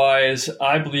 Otherwise,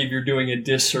 I believe you're doing a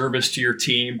disservice to your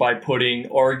team by putting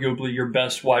arguably your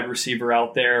best wide receiver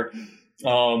out there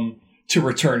to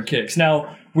return kicks.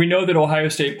 Now, we know that Ohio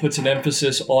State puts an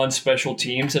emphasis on special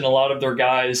teams, and a lot of their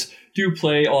guys do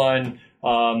play on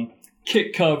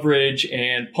kick coverage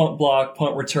and punt block,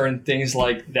 punt return, things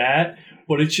like that.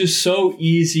 But it's just so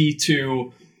easy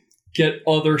to get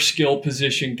other skill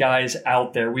position guys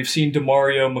out there. We've seen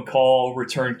DeMario McCall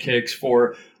return kicks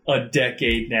for a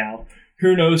decade now.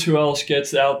 Who knows who else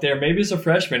gets out there? Maybe as a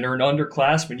freshman or an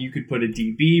underclassman, you could put a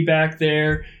DB back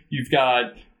there. You've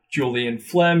got Julian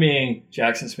Fleming,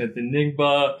 Jackson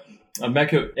Smith-Njigba,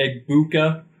 Emeka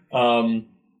Egbuka.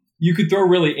 You could throw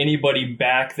really anybody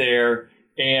back there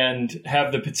and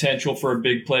have the potential for a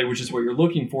big play, which is what you're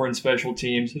looking for in special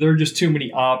teams. There are just too many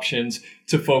options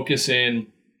to focus in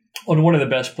on one of the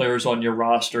best players on your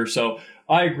roster. So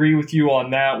I agree with you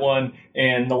on that one.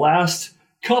 And the last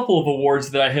couple of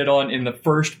awards that I hit on in the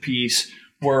first piece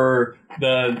were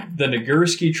the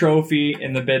Nagurski Trophy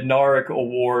and the Bednarik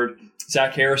Award.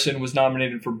 Zach Harrison was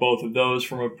nominated for both of those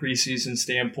from a preseason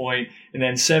standpoint. And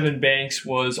then Sevyn Banks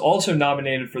was also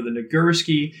nominated for the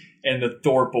Nagurski and the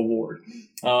Thorpe Award.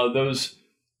 Those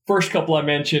first couple I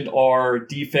mentioned are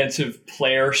defensive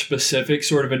player specific,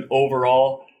 sort of an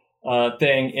overall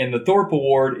thing. And the Thorpe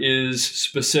Award is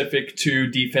specific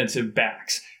to defensive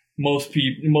backs.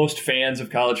 Most fans of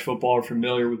college football are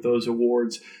familiar with those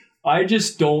awards. I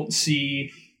just don't see...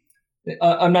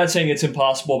 I'm not saying it's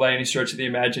impossible by any stretch of the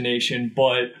imagination,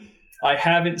 but I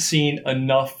haven't seen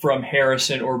enough from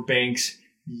Harrison or Banks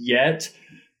yet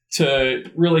to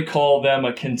really call them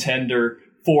a contender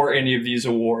for any of these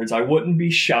awards. I wouldn't be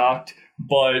shocked,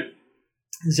 but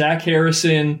Zach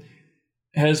Harrison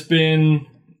has been,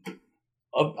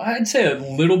 I'd say, a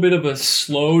little bit of a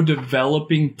slow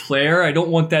developing player. I don't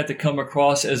want that to come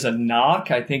across as a knock.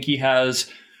 I think he has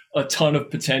a ton of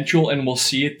potential, and we'll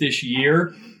see it this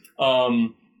year.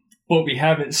 But we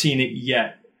haven't seen it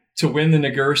yet. To win the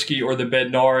Nagurski or the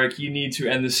Bednarik, you need to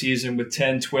end the season with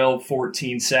 10, 12,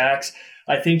 14 sacks.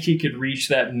 I think he could reach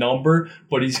that number,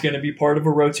 but he's going to be part of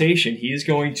a rotation. He's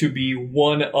going to be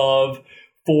one of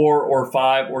 4 or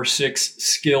 5 or 6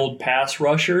 skilled pass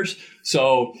rushers.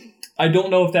 So I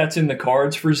don't know if that's in the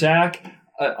cards for Zach.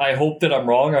 I hope that I'm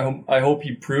wrong. I hope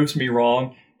he proves me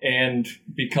wrong and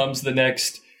becomes the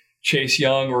next Chase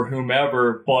Young or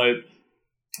whomever, but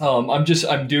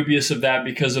I'm dubious of that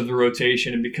because of the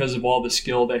rotation and because of all the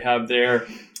skill they have there.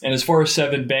 And as far as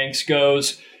Sevyn Banks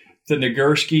goes, the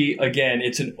Nagurski, again,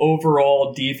 it's an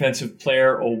overall defensive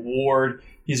player award.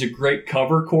 He's a great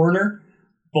cover corner,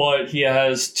 but he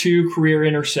has 2 career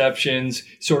interceptions,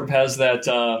 sort of has that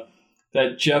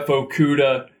Jeff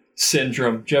Okudah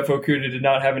syndrome. Jeff Okudah did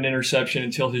not have an interception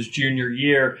until his junior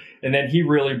year, and then he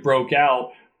really broke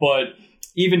out. But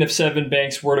even if Sevyn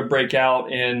Banks were to break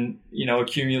out and,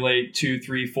 accumulate 2,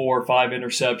 3, 4, 5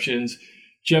 interceptions,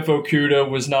 Jeff Okudah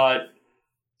was not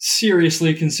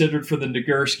seriously considered for the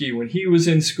Nagurski when he was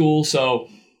in school. So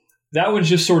that one's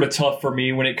just sort of tough for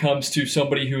me when it comes to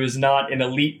somebody who is not an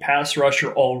elite pass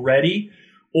rusher already,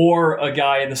 or a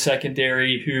guy in the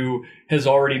secondary who has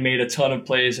already made a ton of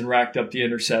plays and racked up the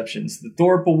interceptions. The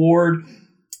Thorpe Award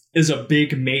is a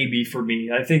big maybe for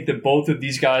me. I think that both of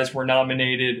these guys were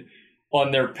nominated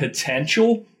on their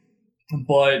potential,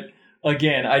 but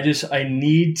again, I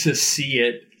need to see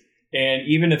it. And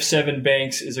even if Sevyn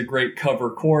Banks is a great cover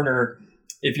corner,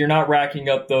 if you're not racking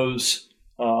up those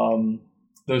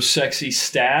sexy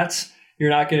stats, you're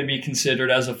not going to be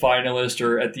considered as a finalist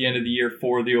or at the end of the year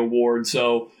for the award.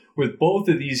 So with both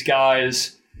of these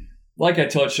guys, like I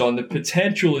touched on, the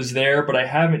potential is there, but I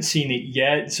haven't seen it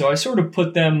yet. So I sort of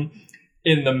put them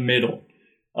in the middle.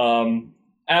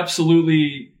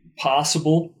 Absolutely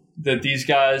possible that these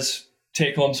guys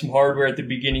take home some hardware at the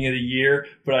beginning of the year,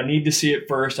 but I need to see it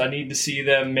first. I need to see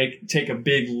them take a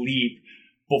big leap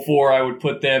before I would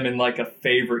put them in like a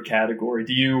favorite category.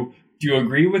 Do you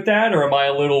agree with that, or am I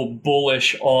a little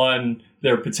bullish on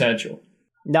their potential?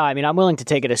 No, I mean, I'm willing to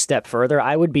take it a step further.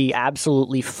 I would be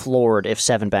absolutely floored if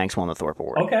Seven Banks won the Thorpe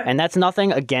Award. Okay. And that's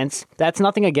nothing against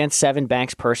Seven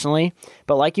Banks personally,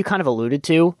 but like you kind of alluded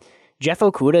to, Jeff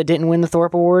Okuda didn't win the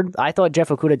Thorpe Award. I thought Jeff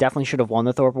Okuda definitely should have won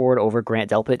the Thorpe Award over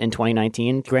Grant Delpit in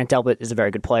 2019. Grant Delpit is a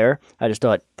very good player. I just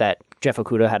thought that Jeff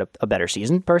Okuda had a better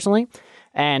season, personally.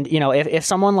 And, if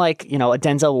someone like, a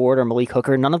Denzel Ward or Malik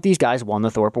Hooker, none of these guys won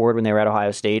the Thorpe Award when they were at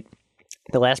Ohio State.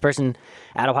 The last person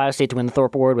at Ohio State to win the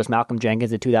Thorpe Award was Malcolm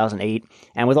Jenkins in 2008.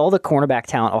 And with all the cornerback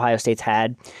talent Ohio State's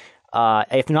had,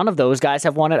 if none of those guys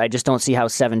have won it, I just don't see how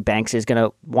Seven Banks is going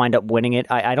to wind up winning it.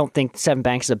 I don't think Seven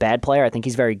Banks is a bad player. I think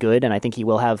he's very good, and I think he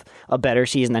will have a better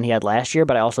season than he had last year.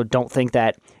 But I also don't think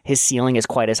that his ceiling is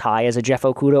quite as high as a Jeff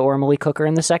Okuda or a Malik Hooker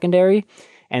in the secondary.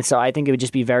 And so I think it would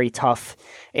just be very tough.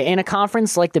 In a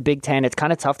conference like the Big Ten, it's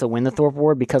kind of tough to win the Thorpe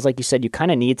Award because, like you said, you kind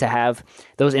of need to have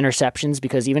those interceptions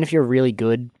because even if you're really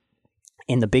good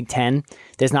in the Big Ten,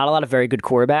 there's not a lot of very good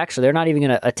quarterbacks, so they're not even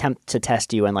going to attempt to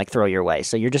test you and throw your way.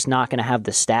 So you're just not going to have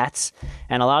the stats.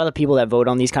 And a lot of the people that vote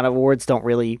on these kind of awards don't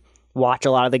really watch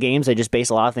a lot of the games. They just base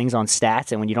a lot of things on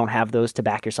stats, and when you don't have those to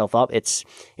back yourself up, it's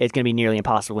going to be nearly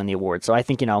impossible to win the award. So I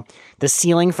think, the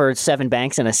ceiling for Seven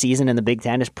Banks in a season in the Big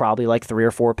Ten is probably 3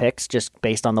 or 4 picks, just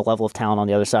based on the level of talent on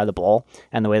the other side of the ball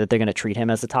and the way that they're going to treat him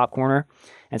as the top corner.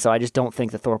 And so I just don't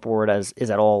think the Thorpe Award is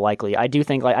at all likely. I do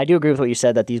think, I do agree with what you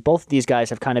said, that both of these guys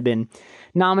have kind of been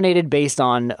nominated based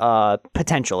on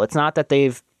potential. It's not that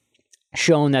they've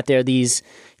shown that they're these,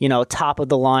 top of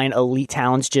the line elite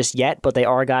talents just yet, but they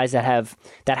are guys that have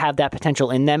that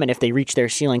potential in them, and if they reach their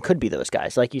ceiling, could be those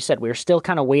guys. Like you said, we're still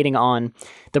kind of waiting on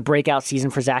the breakout season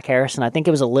for Zach Harrison. I think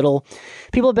it was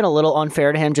people have been a little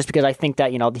unfair to him just because I think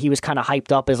that, he was kind of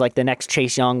hyped up as the next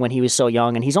Chase Young when he was so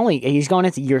young, and he's going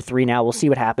into year 3 now. We'll see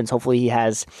what happens. Hopefully he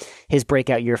has his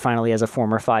breakout year finally as a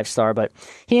former 5-star, but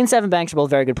he and Seven Banks are both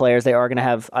very good players. They are going to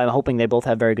have, I'm hoping they both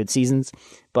have very good seasons.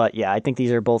 But yeah, I think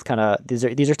these are both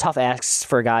these are tough asks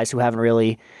for guys who haven't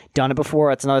really done it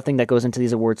before. That's another thing that goes into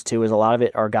these awards too, is a lot of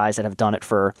it are guys that have done it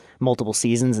for multiple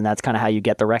seasons, and that's kind of how you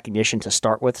get the recognition to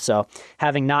start with. So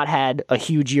having not had a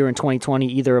huge year in 2020,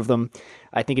 either of them,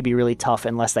 I think it'd be really tough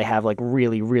unless they have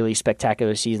really, really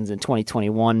spectacular seasons in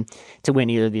 2021 to win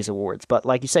either of these awards. But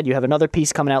like you said, you have another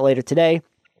piece coming out later today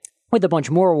with a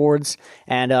bunch more awards,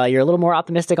 and you're a little more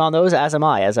optimistic on those, as am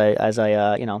I, as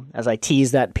I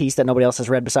tease that piece that nobody else has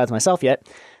read besides myself yet.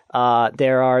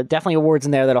 There are definitely awards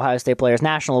in there that Ohio State players,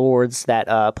 national awards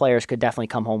that players could definitely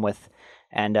come home with,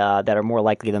 and that are more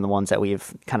likely than the ones that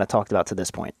we've kind of talked about to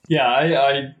this point. Yeah,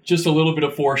 I just a little bit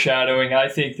of foreshadowing. I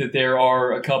think that there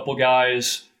are a couple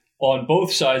guys on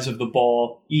both sides of the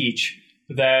ball each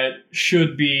that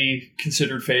should be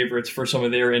considered favorites for some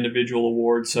of their individual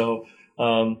awards. So,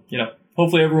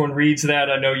 hopefully everyone reads that.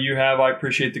 I know you have. I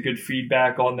appreciate the good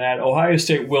feedback on that. Ohio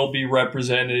State will be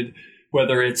represented,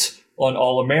 whether it's on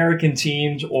All-American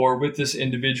teams or with this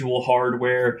individual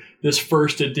hardware. This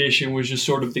first edition was just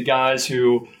sort of the guys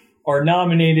who are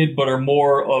nominated but are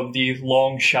more of the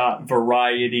long shot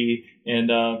variety. And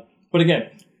but again,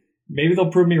 maybe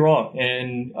they'll prove me wrong,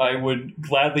 and I would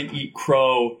gladly eat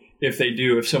crow if they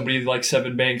do. If somebody like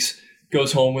Seven Banks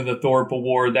goes home with a Thorpe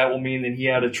Award, that will mean that he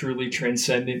had a truly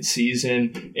transcendent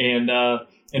season,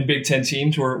 and Big Ten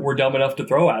teams were dumb enough to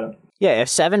throw at him. Yeah, if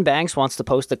Seven Banks wants to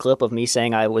post a clip of me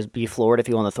saying I would be floored if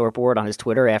he won the Thorpe Award on his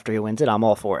Twitter after he wins it, I'm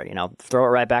all for it. Throw it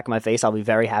right back in my face. I'll be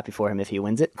very happy for him if he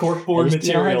wins it. Corkboard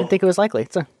material. I didn't think it was likely.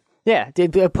 Put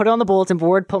it on the bulletin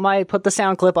board, put the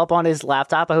sound clip up on his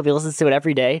laptop. I hope he listens to it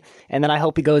every day, and then I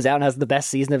hope he goes out and has the best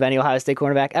season of any Ohio State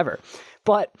cornerback ever.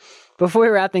 But before we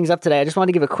wrap things up today, I just want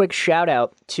to give a quick shout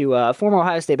out to former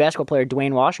Ohio State basketball player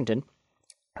Dwayne Washington,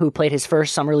 who played his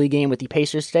first summer league game with the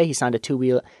Pacers today. He signed a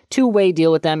two-way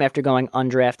deal with them after going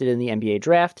undrafted in the NBA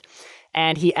draft,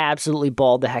 and he absolutely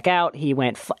balled the heck out. He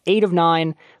went 8 of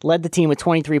 9, led the team with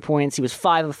 23 points. He was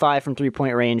 5 of 5 from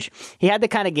three-point range. He had the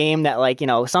kind of game that,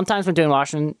 sometimes when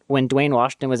Dwayne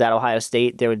Washington was at Ohio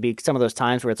State, there would be some of those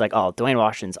times where it's like, oh, Dwayne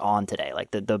Washington's on today.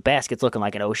 The basket's looking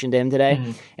like an ocean to him today.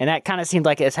 Mm-hmm. And that kind of seemed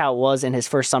like it's how it was in his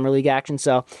first summer league action.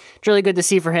 So it's really good to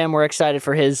see for him. We're excited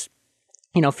for his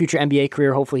future NBA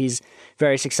career. Hopefully he's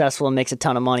very successful and makes a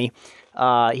ton of money.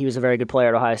 He was a very good player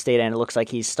at Ohio State, and it looks like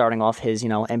he's starting off his,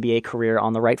 NBA career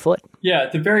on the right foot. Yeah,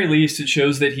 at the very least, it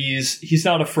shows that he's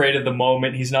not afraid of the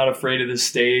moment. He's not afraid of the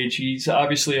stage. He's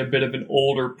obviously a bit of an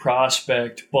older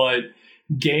prospect, but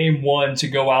game one to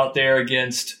go out there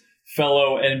against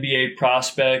fellow NBA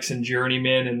prospects and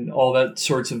journeymen and all the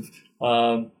sorts of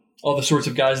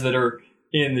guys that are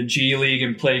in the G League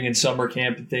and playing in summer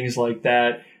camp and things like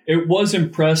that. It was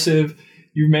impressive.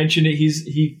 You mentioned it.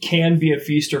 He can be a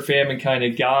feast or famine kind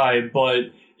of guy, but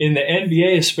in the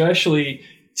NBA especially,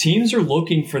 teams are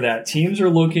looking for that. Teams are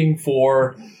looking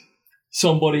for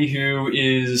somebody who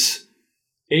is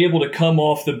able to come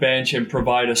off the bench and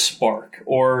provide a spark.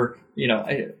 Or,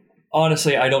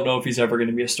 honestly, I don't know if he's ever going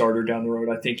to be a starter down the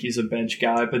road. I think he's a bench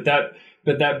guy, but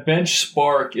that bench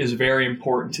spark is very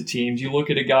important to teams. You look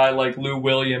at a guy like Lou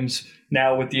Williams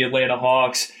now with the Atlanta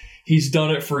Hawks. He's done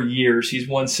it for years. He's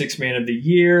won Sixth Man of the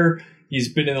Year.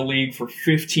 He's been in the league for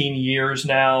 15 years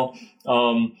now.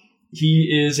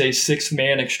 He is a sixth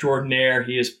man extraordinaire.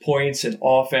 He has points and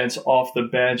offense off the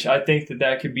bench. I think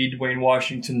that could be Dwayne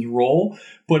Washington's role,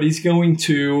 but he's going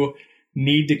to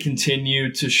need to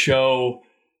continue to show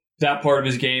that part of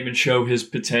his game and show his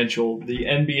potential. The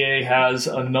NBA has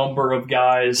a number of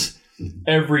guys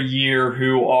every year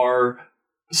who are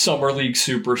summer league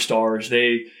superstars.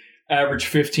 They average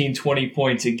 15, 20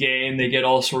 points a game. They get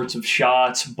all sorts of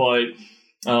shots, but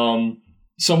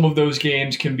some of those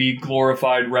games can be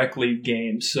glorified rec league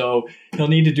games. So he'll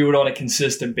need to do it on a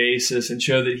consistent basis and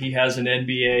show that he has an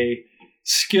NBA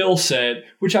skill set,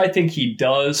 which I think he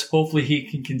does. Hopefully he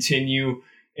can continue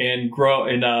and grow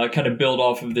and kind of build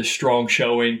off of this strong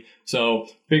showing. So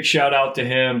big shout out to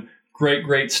him.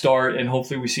 Great start. And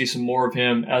hopefully we see some more of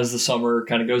him as the summer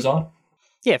kind of goes on.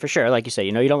 Yeah, for sure. Like you say,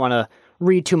 you don't want to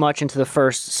read too much into the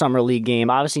first summer league game.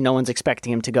 Obviously, no one's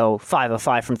expecting him to go 5 of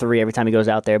 5 from 3 every time he goes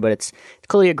out there, but it's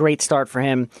clearly a great start for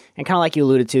him. And kind of like you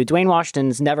alluded to, Dwayne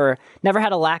Washington's never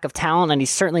had a lack of talent, and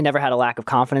he's certainly never had a lack of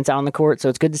confidence out on the court. So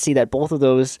it's good to see that both of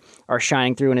those are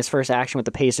shining through in his first action with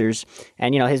the Pacers.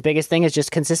 And, his biggest thing is just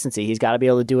consistency. He's got to be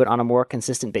able to do it on a more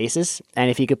consistent basis.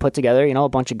 And if he could put together, a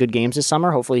bunch of good games this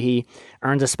summer, hopefully he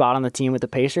earns a spot on the team with the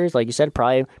Pacers. Like you said,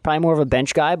 probably more of a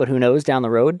bench guy, but who knows down the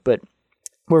road. But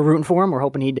we're rooting for him. We're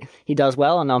hoping he does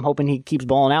well, and I'm hoping he keeps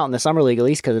balling out in the summer league at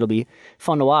least, because it'll be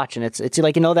fun to watch. And it's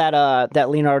like that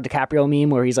Leonardo DiCaprio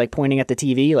meme where he's like pointing at the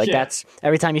TV. Like that's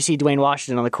every time you see Dwayne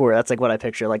Washington on the court, that's like what I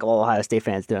picture like all Ohio State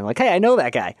fans doing. Like, hey, I know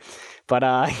that guy. But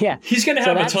yeah, he's going to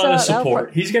have a ton of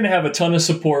support. He's going to have a ton of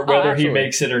support whether he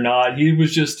makes it or not. He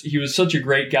was such a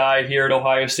great guy here at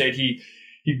Ohio State.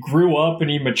 He grew up and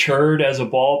he matured as a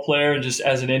ball player and just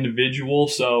as an individual.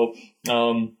 So,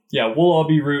 yeah, we'll all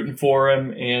be rooting for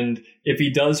him. And if he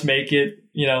does make it,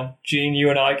 Gene, you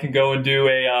and I can go and do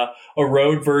a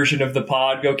road version of the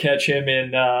pod. Go catch him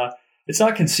in, it's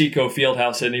not Conseco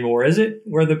Fieldhouse anymore, is it?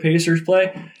 Where the Pacers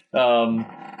play?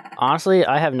 Honestly,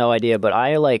 I have no idea, but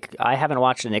I haven't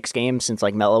watched a Knicks game since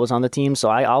like Melo was on the team, so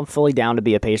I'm fully down to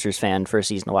be a Pacers fan for a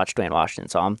season to watch Dwayne Washington.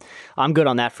 So I'm good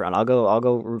on that front. I'll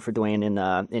go root for Dwayne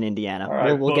in Indiana.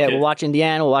 Right, we'll watch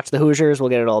Indiana, we'll watch the Hoosiers, we'll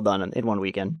get it all done in one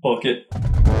weekend. Book it.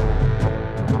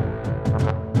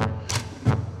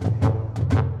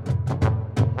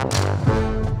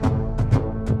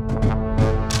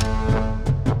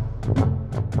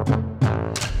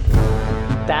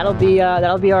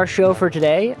 That'll be our show for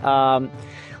today.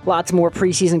 Lots more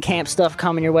preseason camp stuff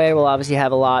coming your way. We'll obviously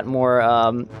have a lot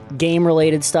more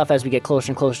game-related stuff as we get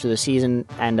closer and closer to the season,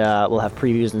 and we'll have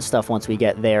previews and stuff once we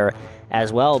get there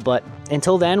as well. But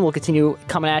until then, we'll continue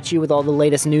coming at you with all the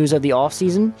latest news of the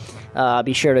offseason.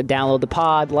 Be sure to download the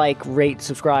pod, rate,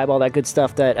 subscribe, all that good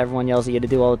stuff that everyone yells at you to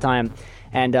do all the time.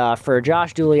 And for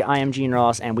Josh Dooley, I am Gene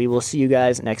Ross, and we will see you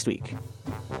guys next week.